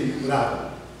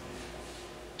 1511.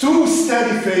 2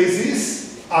 steady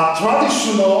phases, a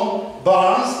traditional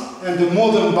balance and the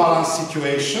modern balance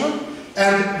situation,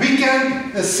 and we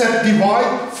can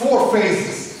divide 4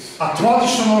 phases. A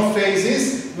traditional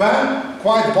phases when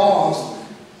quite balanced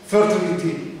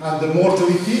fertility and the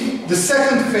mortality. The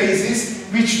second phases,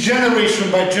 which generation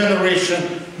by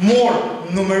generation more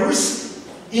numerous,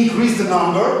 increase the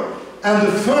number, and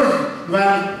the third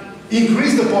when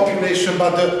increase the population,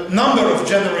 but the number of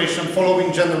generation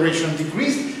following generation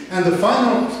decreased, And the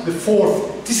final, the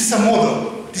fourth, this is a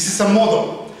model. This is a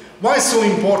model. Why is so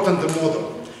important the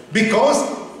model?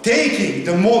 Because taking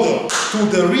the model to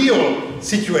the real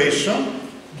situation,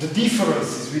 the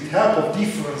differences, with help of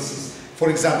differences, for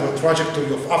example,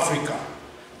 trajectory of Africa.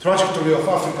 Trajectory of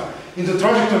Africa. In the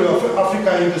trajectory of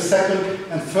Africa, in the second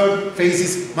and third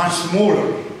phases, much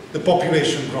smaller, the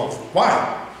population growth.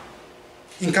 Why?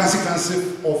 In consequence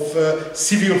of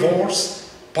civil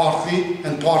wars, partly,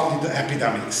 and partly the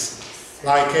epidemics,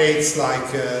 like AIDS,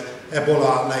 like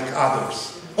Ebola, like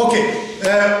others. Okay,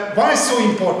 why is so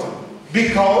important?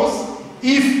 Because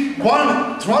if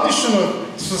one traditional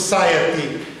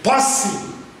society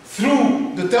passing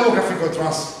through the demographical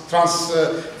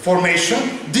transformation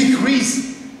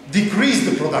decrease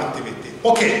the productivity.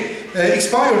 Okay,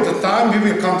 expired the time,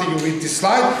 we will continue with this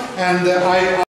slide, and